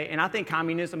 Okay? And I think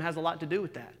communism has a lot to do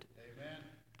with that.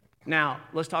 Now,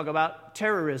 let's talk about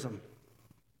terrorism.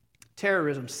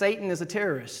 Terrorism. Satan is a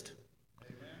terrorist.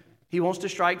 Amen. He wants to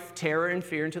strike terror and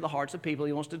fear into the hearts of people.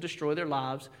 He wants to destroy their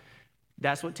lives.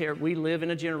 That's what we live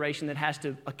in a generation that has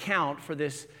to account for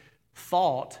this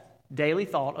daily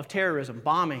thought of terrorism,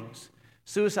 bombings,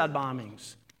 suicide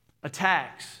bombings,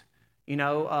 attacks,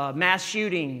 mass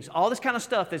shootings, all this kind of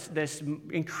stuff that's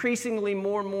increasingly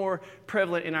more and more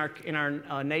prevalent in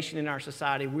our nation, in our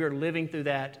society. We are living through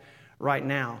that right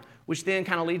now, which then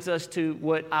kind of leads us to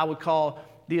what I would call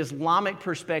the Islamic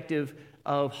perspective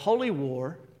of holy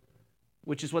war,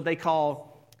 which is what they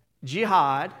call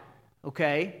jihad,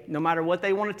 okay? No matter what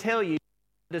they want to tell you,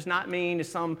 it does not mean it's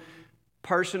some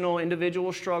personal,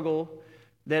 individual struggle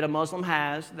that a Muslim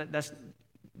has, that's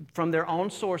from their own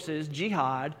sources,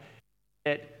 jihad,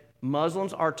 that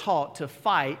Muslims are taught to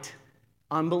fight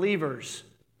unbelievers,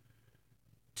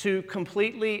 to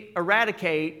completely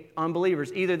eradicate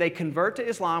unbelievers. Either they convert to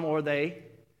Islam or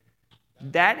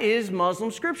that is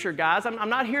Muslim scripture, guys. I'm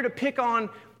not here to pick on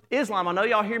Islam. I know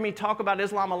y'all hear me talk about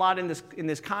Islam a lot in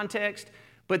this context,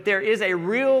 but there is a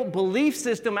real belief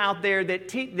system out there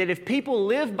that if people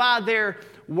live by their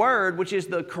word, which is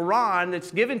the Quran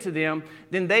that's given to them,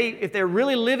 then if they're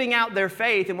really living out their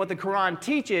faith and what the Quran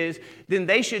teaches, then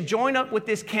they should join up with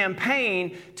this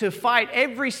campaign to fight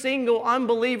every single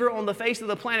unbeliever on the face of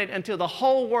the planet until the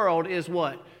whole world is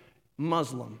what?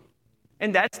 Muslim.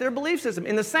 And that's their belief system.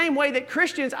 In the same way that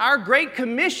Christians, our great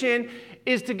commission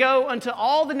is to go unto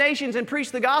all the nations and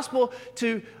preach the gospel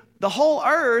to the whole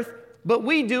earth, but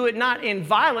we do it not in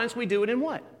violence, we do it in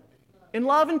what? In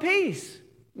love and peace.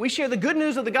 We share the good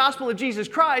news of the gospel of Jesus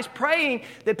Christ, praying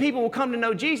that people will come to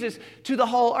know Jesus to the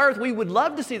whole earth. We would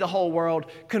love to see the whole world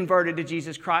converted to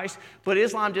Jesus Christ, but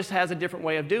Islam just has a different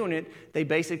way of doing it. They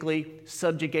basically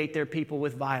subjugate their people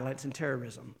with violence and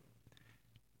terrorism.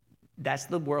 That's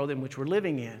the world in which we're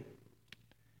living in.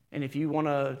 And if you want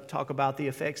to talk about the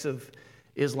effects of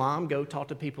Islam, go talk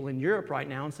to people in Europe right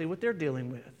now and see what they're dealing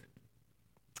with.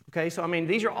 Okay, so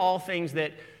these are all things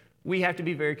that we have to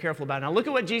be very careful about. Now look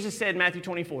at what Jesus said in Matthew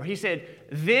 24. He said,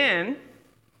 then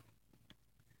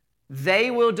they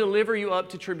will deliver you up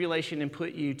to tribulation and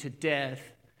put you to death,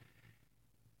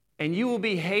 and you will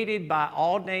be hated by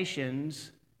all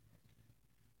nations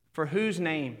for whose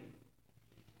name?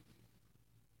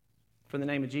 For the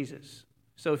name of Jesus.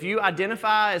 So if you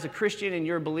identify as a Christian and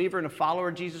you're a believer and a follower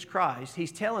of Jesus Christ,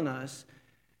 he's telling us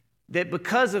that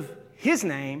because of his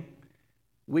name,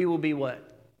 we will be what?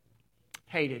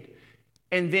 Hated.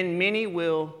 And then many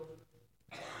will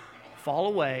fall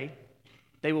away.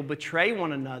 They will betray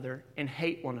one another and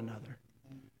hate one another.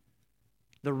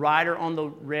 The rider on the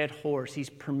red horse, he's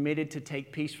permitted to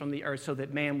take peace from the earth so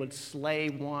that man would slay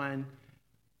one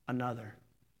another.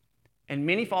 And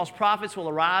many false prophets will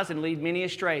arise and lead many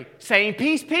astray, saying,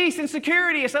 peace, peace, and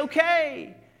security, it's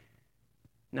okay.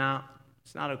 No,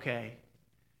 it's not okay.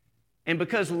 And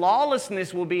because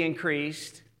lawlessness will be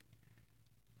increased,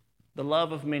 the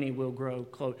love of many will grow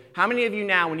close. How many of you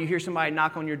now, when you hear somebody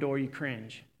knock on your door, you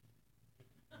cringe?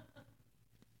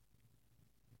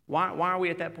 Why are we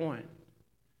at that point?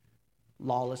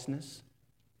 Lawlessness.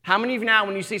 How many of you now,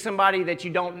 when you see somebody that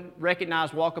you don't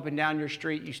recognize walk up and down your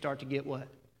street, you start to get what?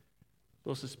 A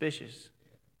little suspicious.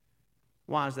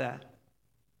 Why is that?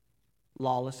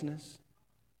 Lawlessness.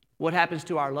 What happens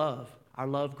to our love? Our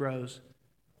love grows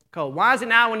cold. Why is it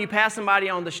now when you pass somebody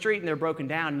on the street and they're broken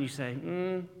down and you say,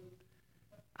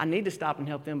 I need to stop and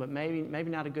help them, but maybe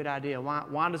not a good idea.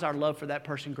 Why does our love for that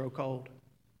person grow cold?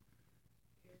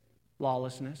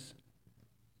 Lawlessness.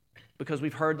 Because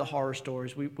we've heard the horror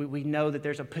stories. We know that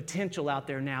there's a potential out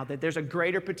there now, that there's a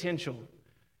greater potential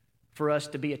for us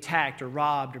to be attacked or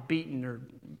robbed or beaten or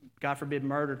God forbid,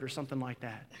 murdered or something like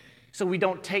that. So we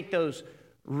don't take those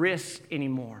risks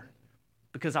anymore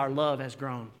because our love has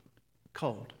grown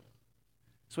cold.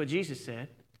 That's what Jesus said.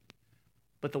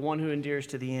 But the one who endures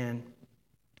to the end,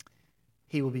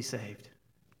 he will be saved.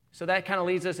 So that kind of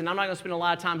leads us, and I'm not going to spend a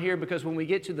lot of time here because when we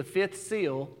get to the fifth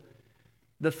seal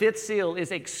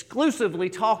is exclusively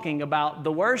talking about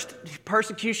the worst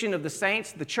persecution of the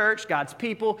saints, the church, God's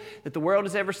people, that the world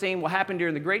has ever seen will happen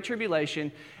during the Great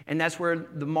Tribulation, and that's where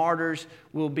the martyrs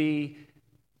will be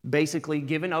basically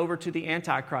given over to the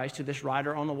Antichrist, to this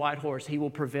rider on the white horse. He will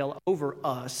prevail over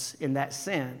us in that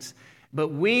sense. But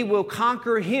we will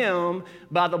conquer him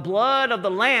by the blood of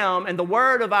the Lamb and the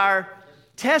word of our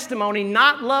testimony,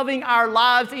 not loving our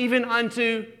lives even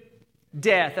unto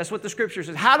death. That's what the Scripture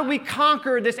says. How do we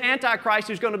conquer this Antichrist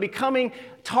who's going to be coming,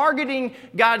 targeting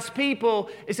God's people?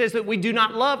 It says that we do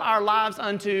not love our lives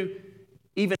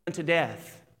even unto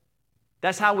death.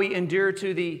 That's how we endure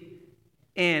to the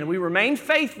end. We remain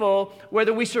faithful,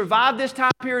 whether we survive this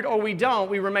time period or we don't.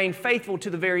 We remain faithful to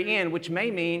the very end, which may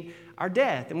mean our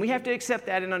death. And we have to accept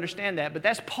that and understand that. But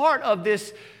that's part of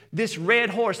this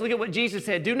red horse. Look at what Jesus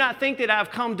said. Do not think that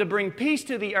I've come to bring peace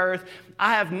to the earth.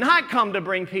 I have not come to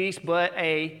bring peace, but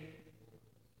a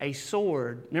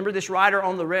sword. Remember this rider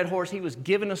on the red horse? He was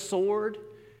given a sword.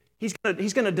 He's going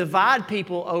to divide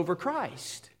people over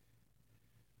Christ.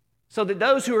 So that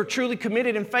those who are truly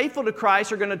committed and faithful to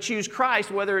Christ are going to choose Christ,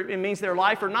 whether it means their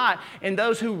life or not. And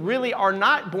those who really are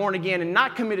not born again and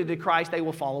not committed to Christ, they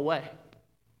will fall away.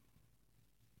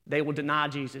 They will deny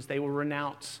Jesus. They will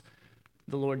renounce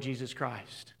the Lord Jesus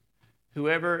Christ.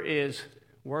 Whoever is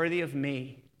worthy of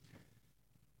me,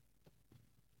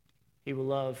 he will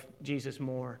love Jesus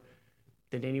more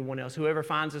than anyone else. Whoever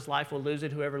finds his life will lose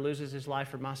it. Whoever loses his life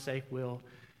for my sake will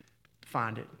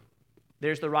find it.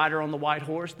 There's the rider on the white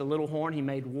horse, the little horn. He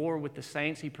made war with the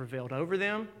saints. He prevailed over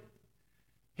them.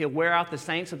 He'll wear out the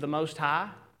saints of the Most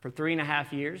High for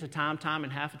 3.5 years, a time,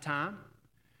 and half a time.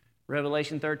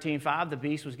 Revelation 13:5, the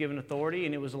beast was given authority,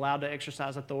 and it was allowed to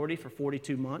exercise authority for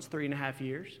 42 months, 3.5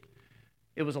 years.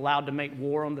 It was allowed to make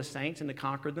war on the saints and to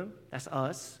conquer them. That's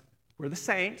us. We're the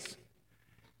saints.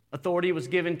 Authority was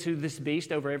given to this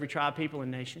beast over every tribe, people,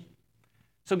 and nation.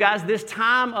 So guys, this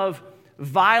time of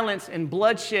violence and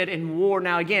bloodshed and war,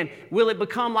 now again, will it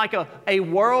become like a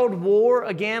world war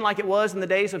again like it was in the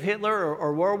days of Hitler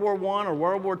or World War I or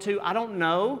World War II? I don't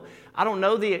know. I don't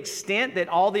know the extent that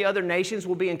all the other nations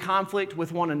will be in conflict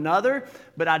with one another,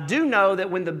 but I do know that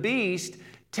when the beast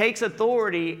takes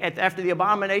authority after the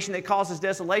abomination that causes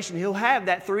desolation, he'll have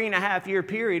that 3.5-year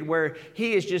period where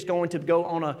he is just going to go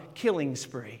on a killing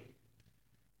spree.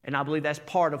 And I believe that's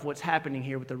part of what's happening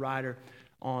here with the rider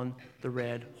on the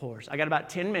red horse. I got about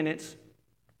 10 minutes.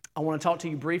 I want to talk to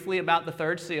you briefly about the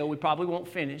third seal. We probably won't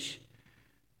finish.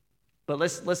 But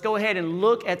let's go ahead and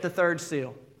look at the third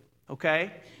seal,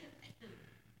 okay?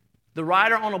 The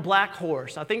rider on a black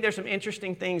horse. I think there's some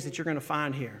interesting things that you're going to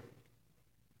find here.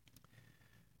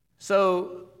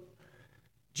 So,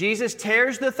 Jesus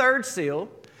tears the third seal,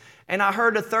 and I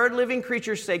heard a third living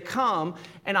creature say, "Come,"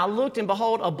 and I looked, and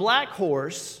behold, a black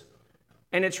horse,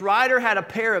 and its rider had a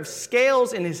pair of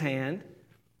scales in his hand.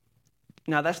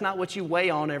 Now, that's not what you weigh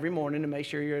on every morning to make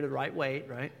sure you're the right weight,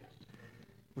 right?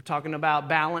 We're talking about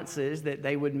balances that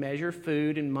they would measure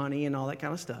food and money and all that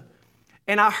kind of stuff.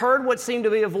 And I heard what seemed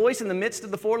to be a voice in the midst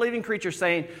of the four living creatures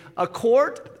saying, "A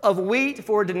quart of wheat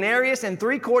for a denarius and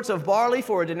 3 quarts of barley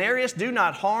for a denarius. Do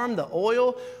not harm the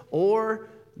oil or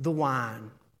the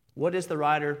wine." What is the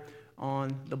rider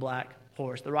on the black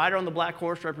horse? The rider on the black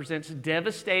horse represents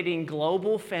devastating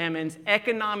global famines,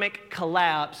 economic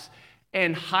collapse,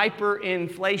 and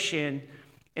hyperinflation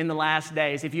in the last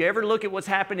days. If you ever look at what's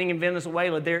happening in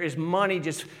Venezuela, there is money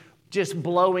just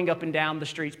blowing up and down the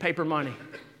streets, paper money.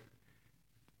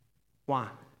 Why?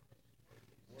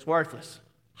 It's worthless.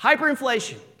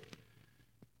 Hyperinflation.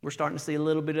 We're starting to see a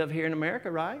little bit of it here in America,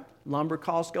 right? Lumber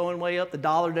costs going way up. The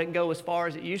dollar doesn't go as far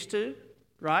as it used to,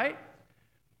 right?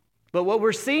 But what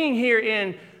we're seeing here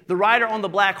in the rider on the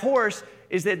black horse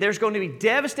is that there's going to be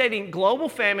devastating global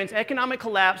famines, economic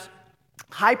collapse,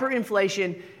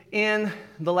 hyperinflation in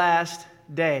the last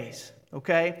days,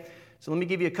 okay? So let me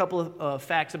give you a couple of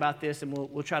facts about this, and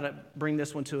we'll try to bring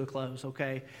this one to a close,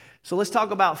 okay? So let's talk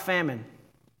about famine.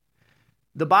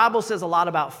 The Bible says a lot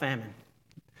about famine.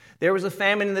 There was a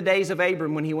famine in the days of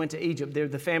Abram when he went to Egypt. There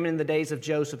was the famine in the days of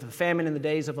Joseph, a famine in the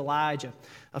days of Elijah,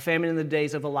 a famine in the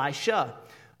days of Elisha.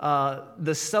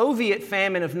 The Soviet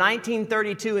famine of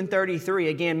 1932 and 33,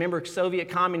 again, remember Soviet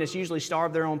communists usually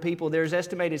starved their own people. There's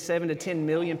estimated 7 to 10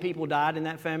 million people died in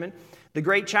that famine. The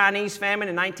Great Chinese Famine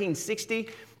in 1960,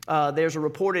 There's a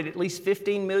reported at least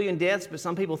 15 million deaths, but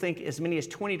some people think as many as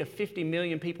 20 to 50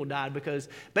 million people died because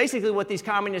basically what these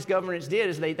communist governments did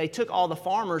is they took all the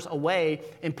farmers away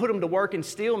and put them to work in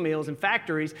steel mills and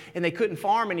factories, and they couldn't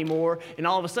farm anymore, and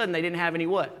all of a sudden they didn't have any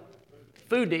what?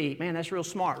 Food to eat. Man, that's real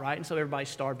smart, right? And so everybody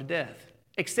starved to death,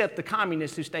 except the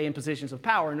communists who stay in positions of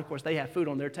power, and of course they have food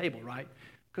on their table, right?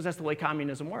 Because that's the way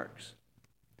communism works.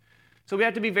 So we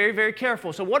have to be very, very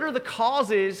careful. So what are the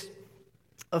causes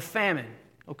of famine?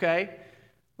 Okay,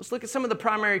 let's look at some of the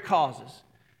primary causes.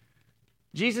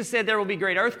 Jesus said there will be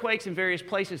great earthquakes in various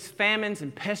places, famines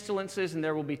and pestilences, and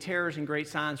there will be terrors and great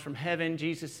signs from heaven.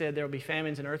 Jesus said there will be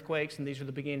famines and earthquakes, and these are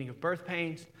the beginning of birth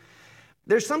pains.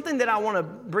 There's something that I want to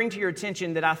bring to your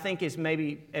attention that I think is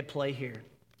maybe at play here.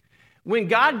 When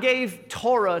God gave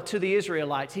Torah to the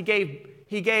Israelites, He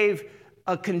gave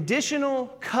a conditional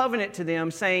covenant to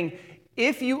them saying,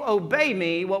 if you obey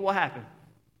me, what will happen?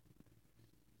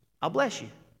 I'll bless you.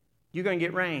 You're going to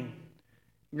get rain.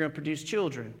 You're going to produce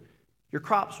children. Your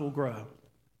crops will grow.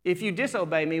 If you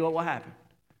disobey me, what will happen?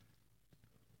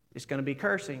 It's going to be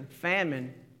cursing,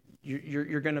 famine.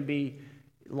 You're going to be,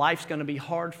 life's going to be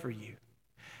hard for you.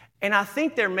 And I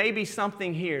think there may be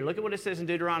something here. Look at what it says in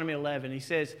Deuteronomy 11. He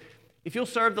says, if you'll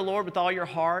serve the Lord with all your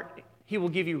heart, He will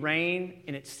give you rain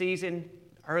in its season,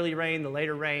 early rain, the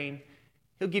later rain.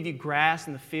 He'll give you grass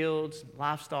in the fields,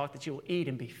 livestock that you will eat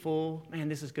and be full. Man,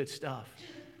 this is good stuff.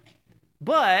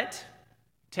 But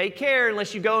take care,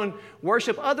 unless you go and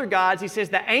worship other gods. He says,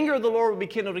 the anger of the Lord will be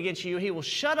kindled against you. He will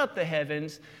shut up the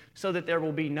heavens so that there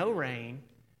will be no rain,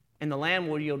 and the land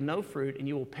will yield no fruit, and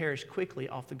you will perish quickly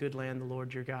off the good land the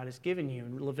Lord your God has given you.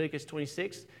 In Leviticus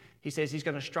 26, He says He's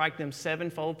going to strike them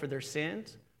sevenfold for their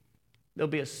sins. There'll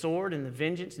be a sword and the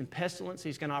vengeance and pestilence.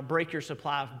 He's going to break your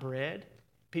supply of bread.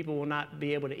 People will not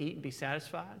be able to eat and be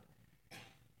satisfied.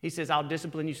 He says, I'll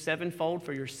discipline you sevenfold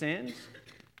for your sins.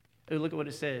 Ooh, look at what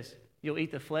it says. You'll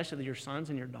eat the flesh of your sons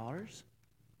and your daughters.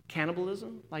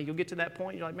 Cannibalism. Like you'll get to that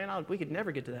point. You're like, man, we could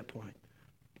never get to that point.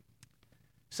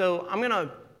 So I'm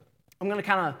gonna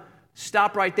kind of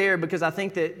stop right there because I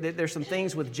think that there's some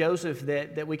things with Joseph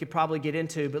that we could probably get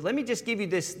into. But let me just give you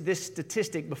this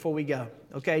statistic before we go,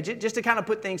 okay? Just to kind of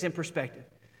put things in perspective.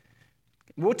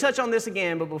 We'll touch on this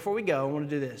again, but before we go, I want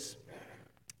to do this.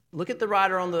 Look at the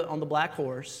rider on the black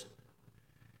horse.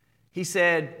 He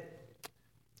said,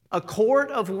 a quart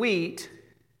of wheat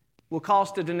will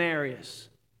cost a denarius.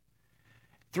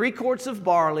 3 quarts of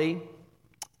barley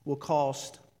will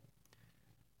cost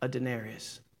a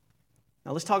denarius.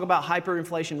 Now let's talk about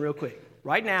hyperinflation real quick.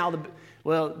 Right now,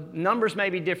 numbers may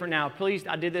be different now. Please,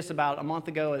 I did this about a month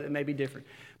ago. It may be different.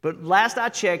 But last I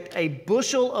checked, a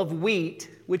bushel of wheat,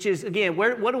 which is, again,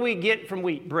 what do we get from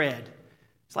wheat? Bread.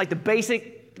 It's like the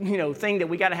basic, thing that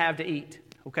we got to have to eat,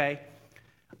 okay?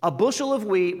 A bushel of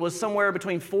wheat was somewhere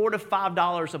between $4 to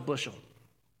 $5 a bushel,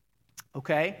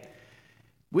 okay?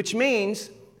 Which means,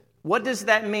 what does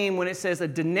that mean when it says a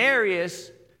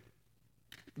denarius,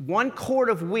 1 quart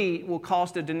of wheat will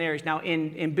cost a denarius? Now,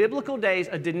 in biblical days,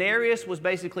 a denarius was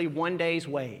basically 1 day's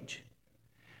wage.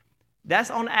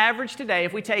 That's on average today.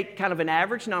 If we take kind of an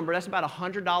average number, that's about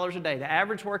 $100 a day. The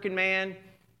average working man,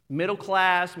 middle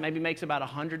class, maybe makes about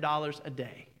 $100 a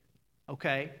day,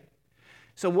 okay?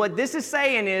 So what this is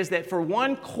saying is that for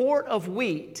 1 quart of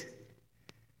wheat,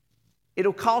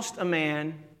 it'll cost a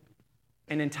man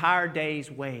an entire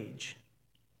day's wage.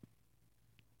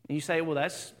 And you say, well,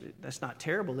 that's not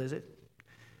terrible, is it?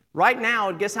 Right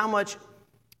now, guess how much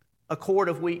a quart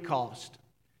of wheat costs?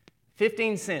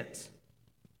 15 cents.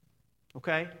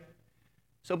 Okay?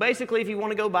 So basically, if you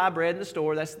want to go buy bread in the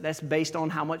store, that's based on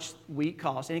how much wheat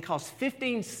costs. And it costs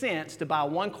 15 cents to buy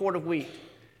 1 quart of wheat.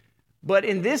 But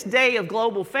in this day of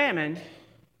global famine,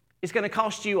 it's going to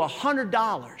cost you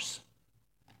 $100,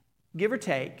 give or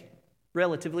take,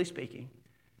 relatively speaking,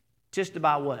 just to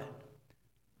buy what?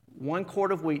 1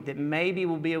 quart of wheat that maybe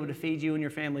will be able to feed you and your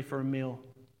family for a meal.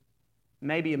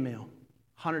 Maybe a meal.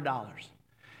 $100.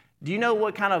 Do you know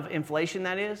what kind of inflation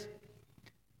that is?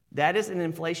 That is an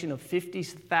inflation of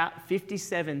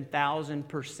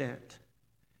 57,000%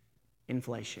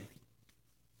 inflation.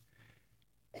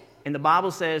 And the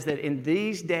Bible says that in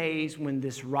these days, when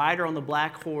this rider on the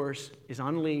black horse is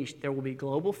unleashed, there will be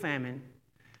global famine.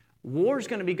 War is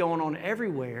going to be going on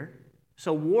everywhere,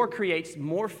 so war creates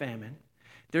more famine.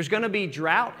 There's going to be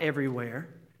drought everywhere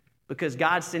because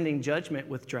God's sending judgment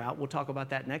with drought. We'll talk about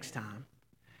that next time.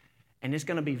 And it's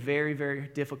going to be very, very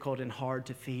difficult and hard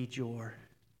to feed your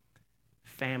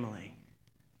family.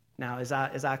 Now, as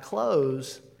I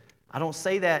close, I don't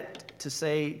say that to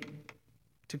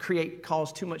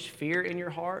cause too much fear in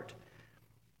your heart,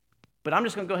 but I'm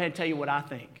just going to go ahead and tell you what I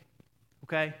think,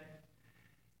 okay?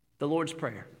 The Lord's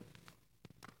Prayer.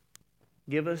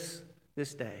 Give us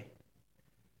this day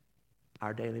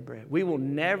our daily bread. We will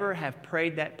never have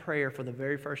prayed that prayer for the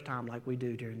very first time like we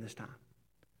do during this time.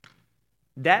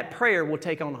 That prayer will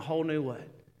take on a whole new what?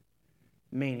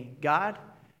 Meaning, God,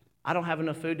 I don't have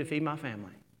enough food to feed my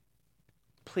family.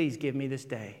 Please give me this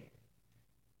day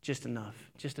just enough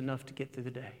to get through the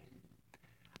day.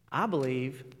 I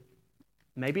believe,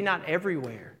 maybe not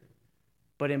everywhere,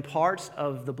 but in parts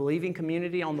of the believing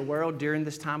community on the world during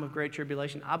this time of great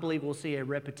tribulation, I believe we'll see a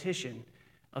repetition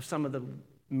of some of the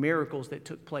miracles that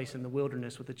took place in the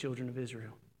wilderness with the children of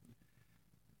Israel.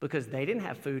 Because they didn't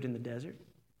have food in the desert.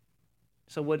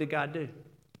 So what did God do?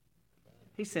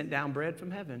 He sent down bread from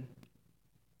heaven.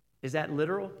 Is that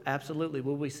literal? Absolutely.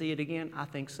 Will we see it again? I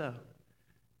think so.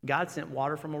 God sent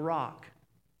water from a rock.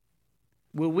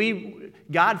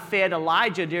 God fed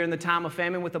Elijah during the time of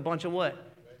famine with a bunch of what?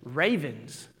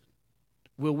 Ravens.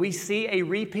 Will we see a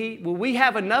repeat? Will we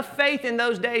have enough faith in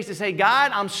those days to say,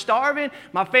 God, I'm starving.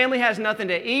 My family has nothing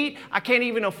to eat. I can't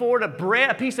even afford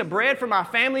a piece of bread for my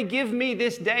family. Give me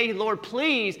this day, Lord,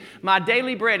 please, my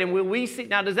daily bread. And will we see?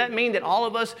 Now, does that mean that all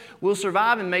of us will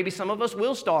survive and maybe some of us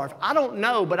will starve? I don't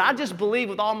know, but I just believe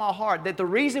with all my heart that the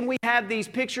reason we have these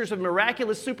pictures of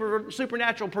miraculous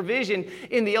supernatural provision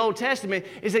in the Old Testament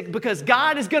is that because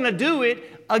God is going to do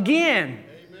it again.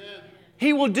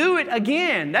 He will do it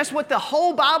again. That's what the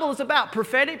whole Bible is about.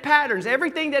 Prophetic patterns.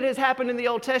 Everything that has happened in the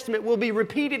Old Testament will be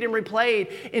repeated and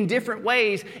replayed in different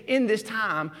ways in this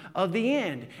time of the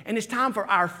end. And it's time for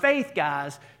our faith,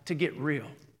 guys, to get real.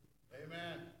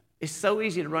 Amen. It's so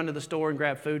easy to run to the store and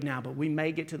grab food now, but we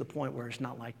may get to the point where it's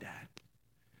not like that.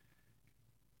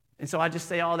 And so I just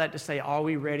say all that to say, are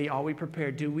we ready? Are we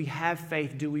prepared? Do we have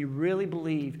faith? Do we really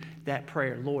believe that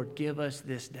prayer? Lord, give us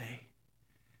this day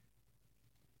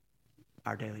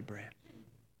our daily bread.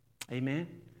 Amen?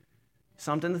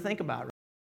 Something to think about.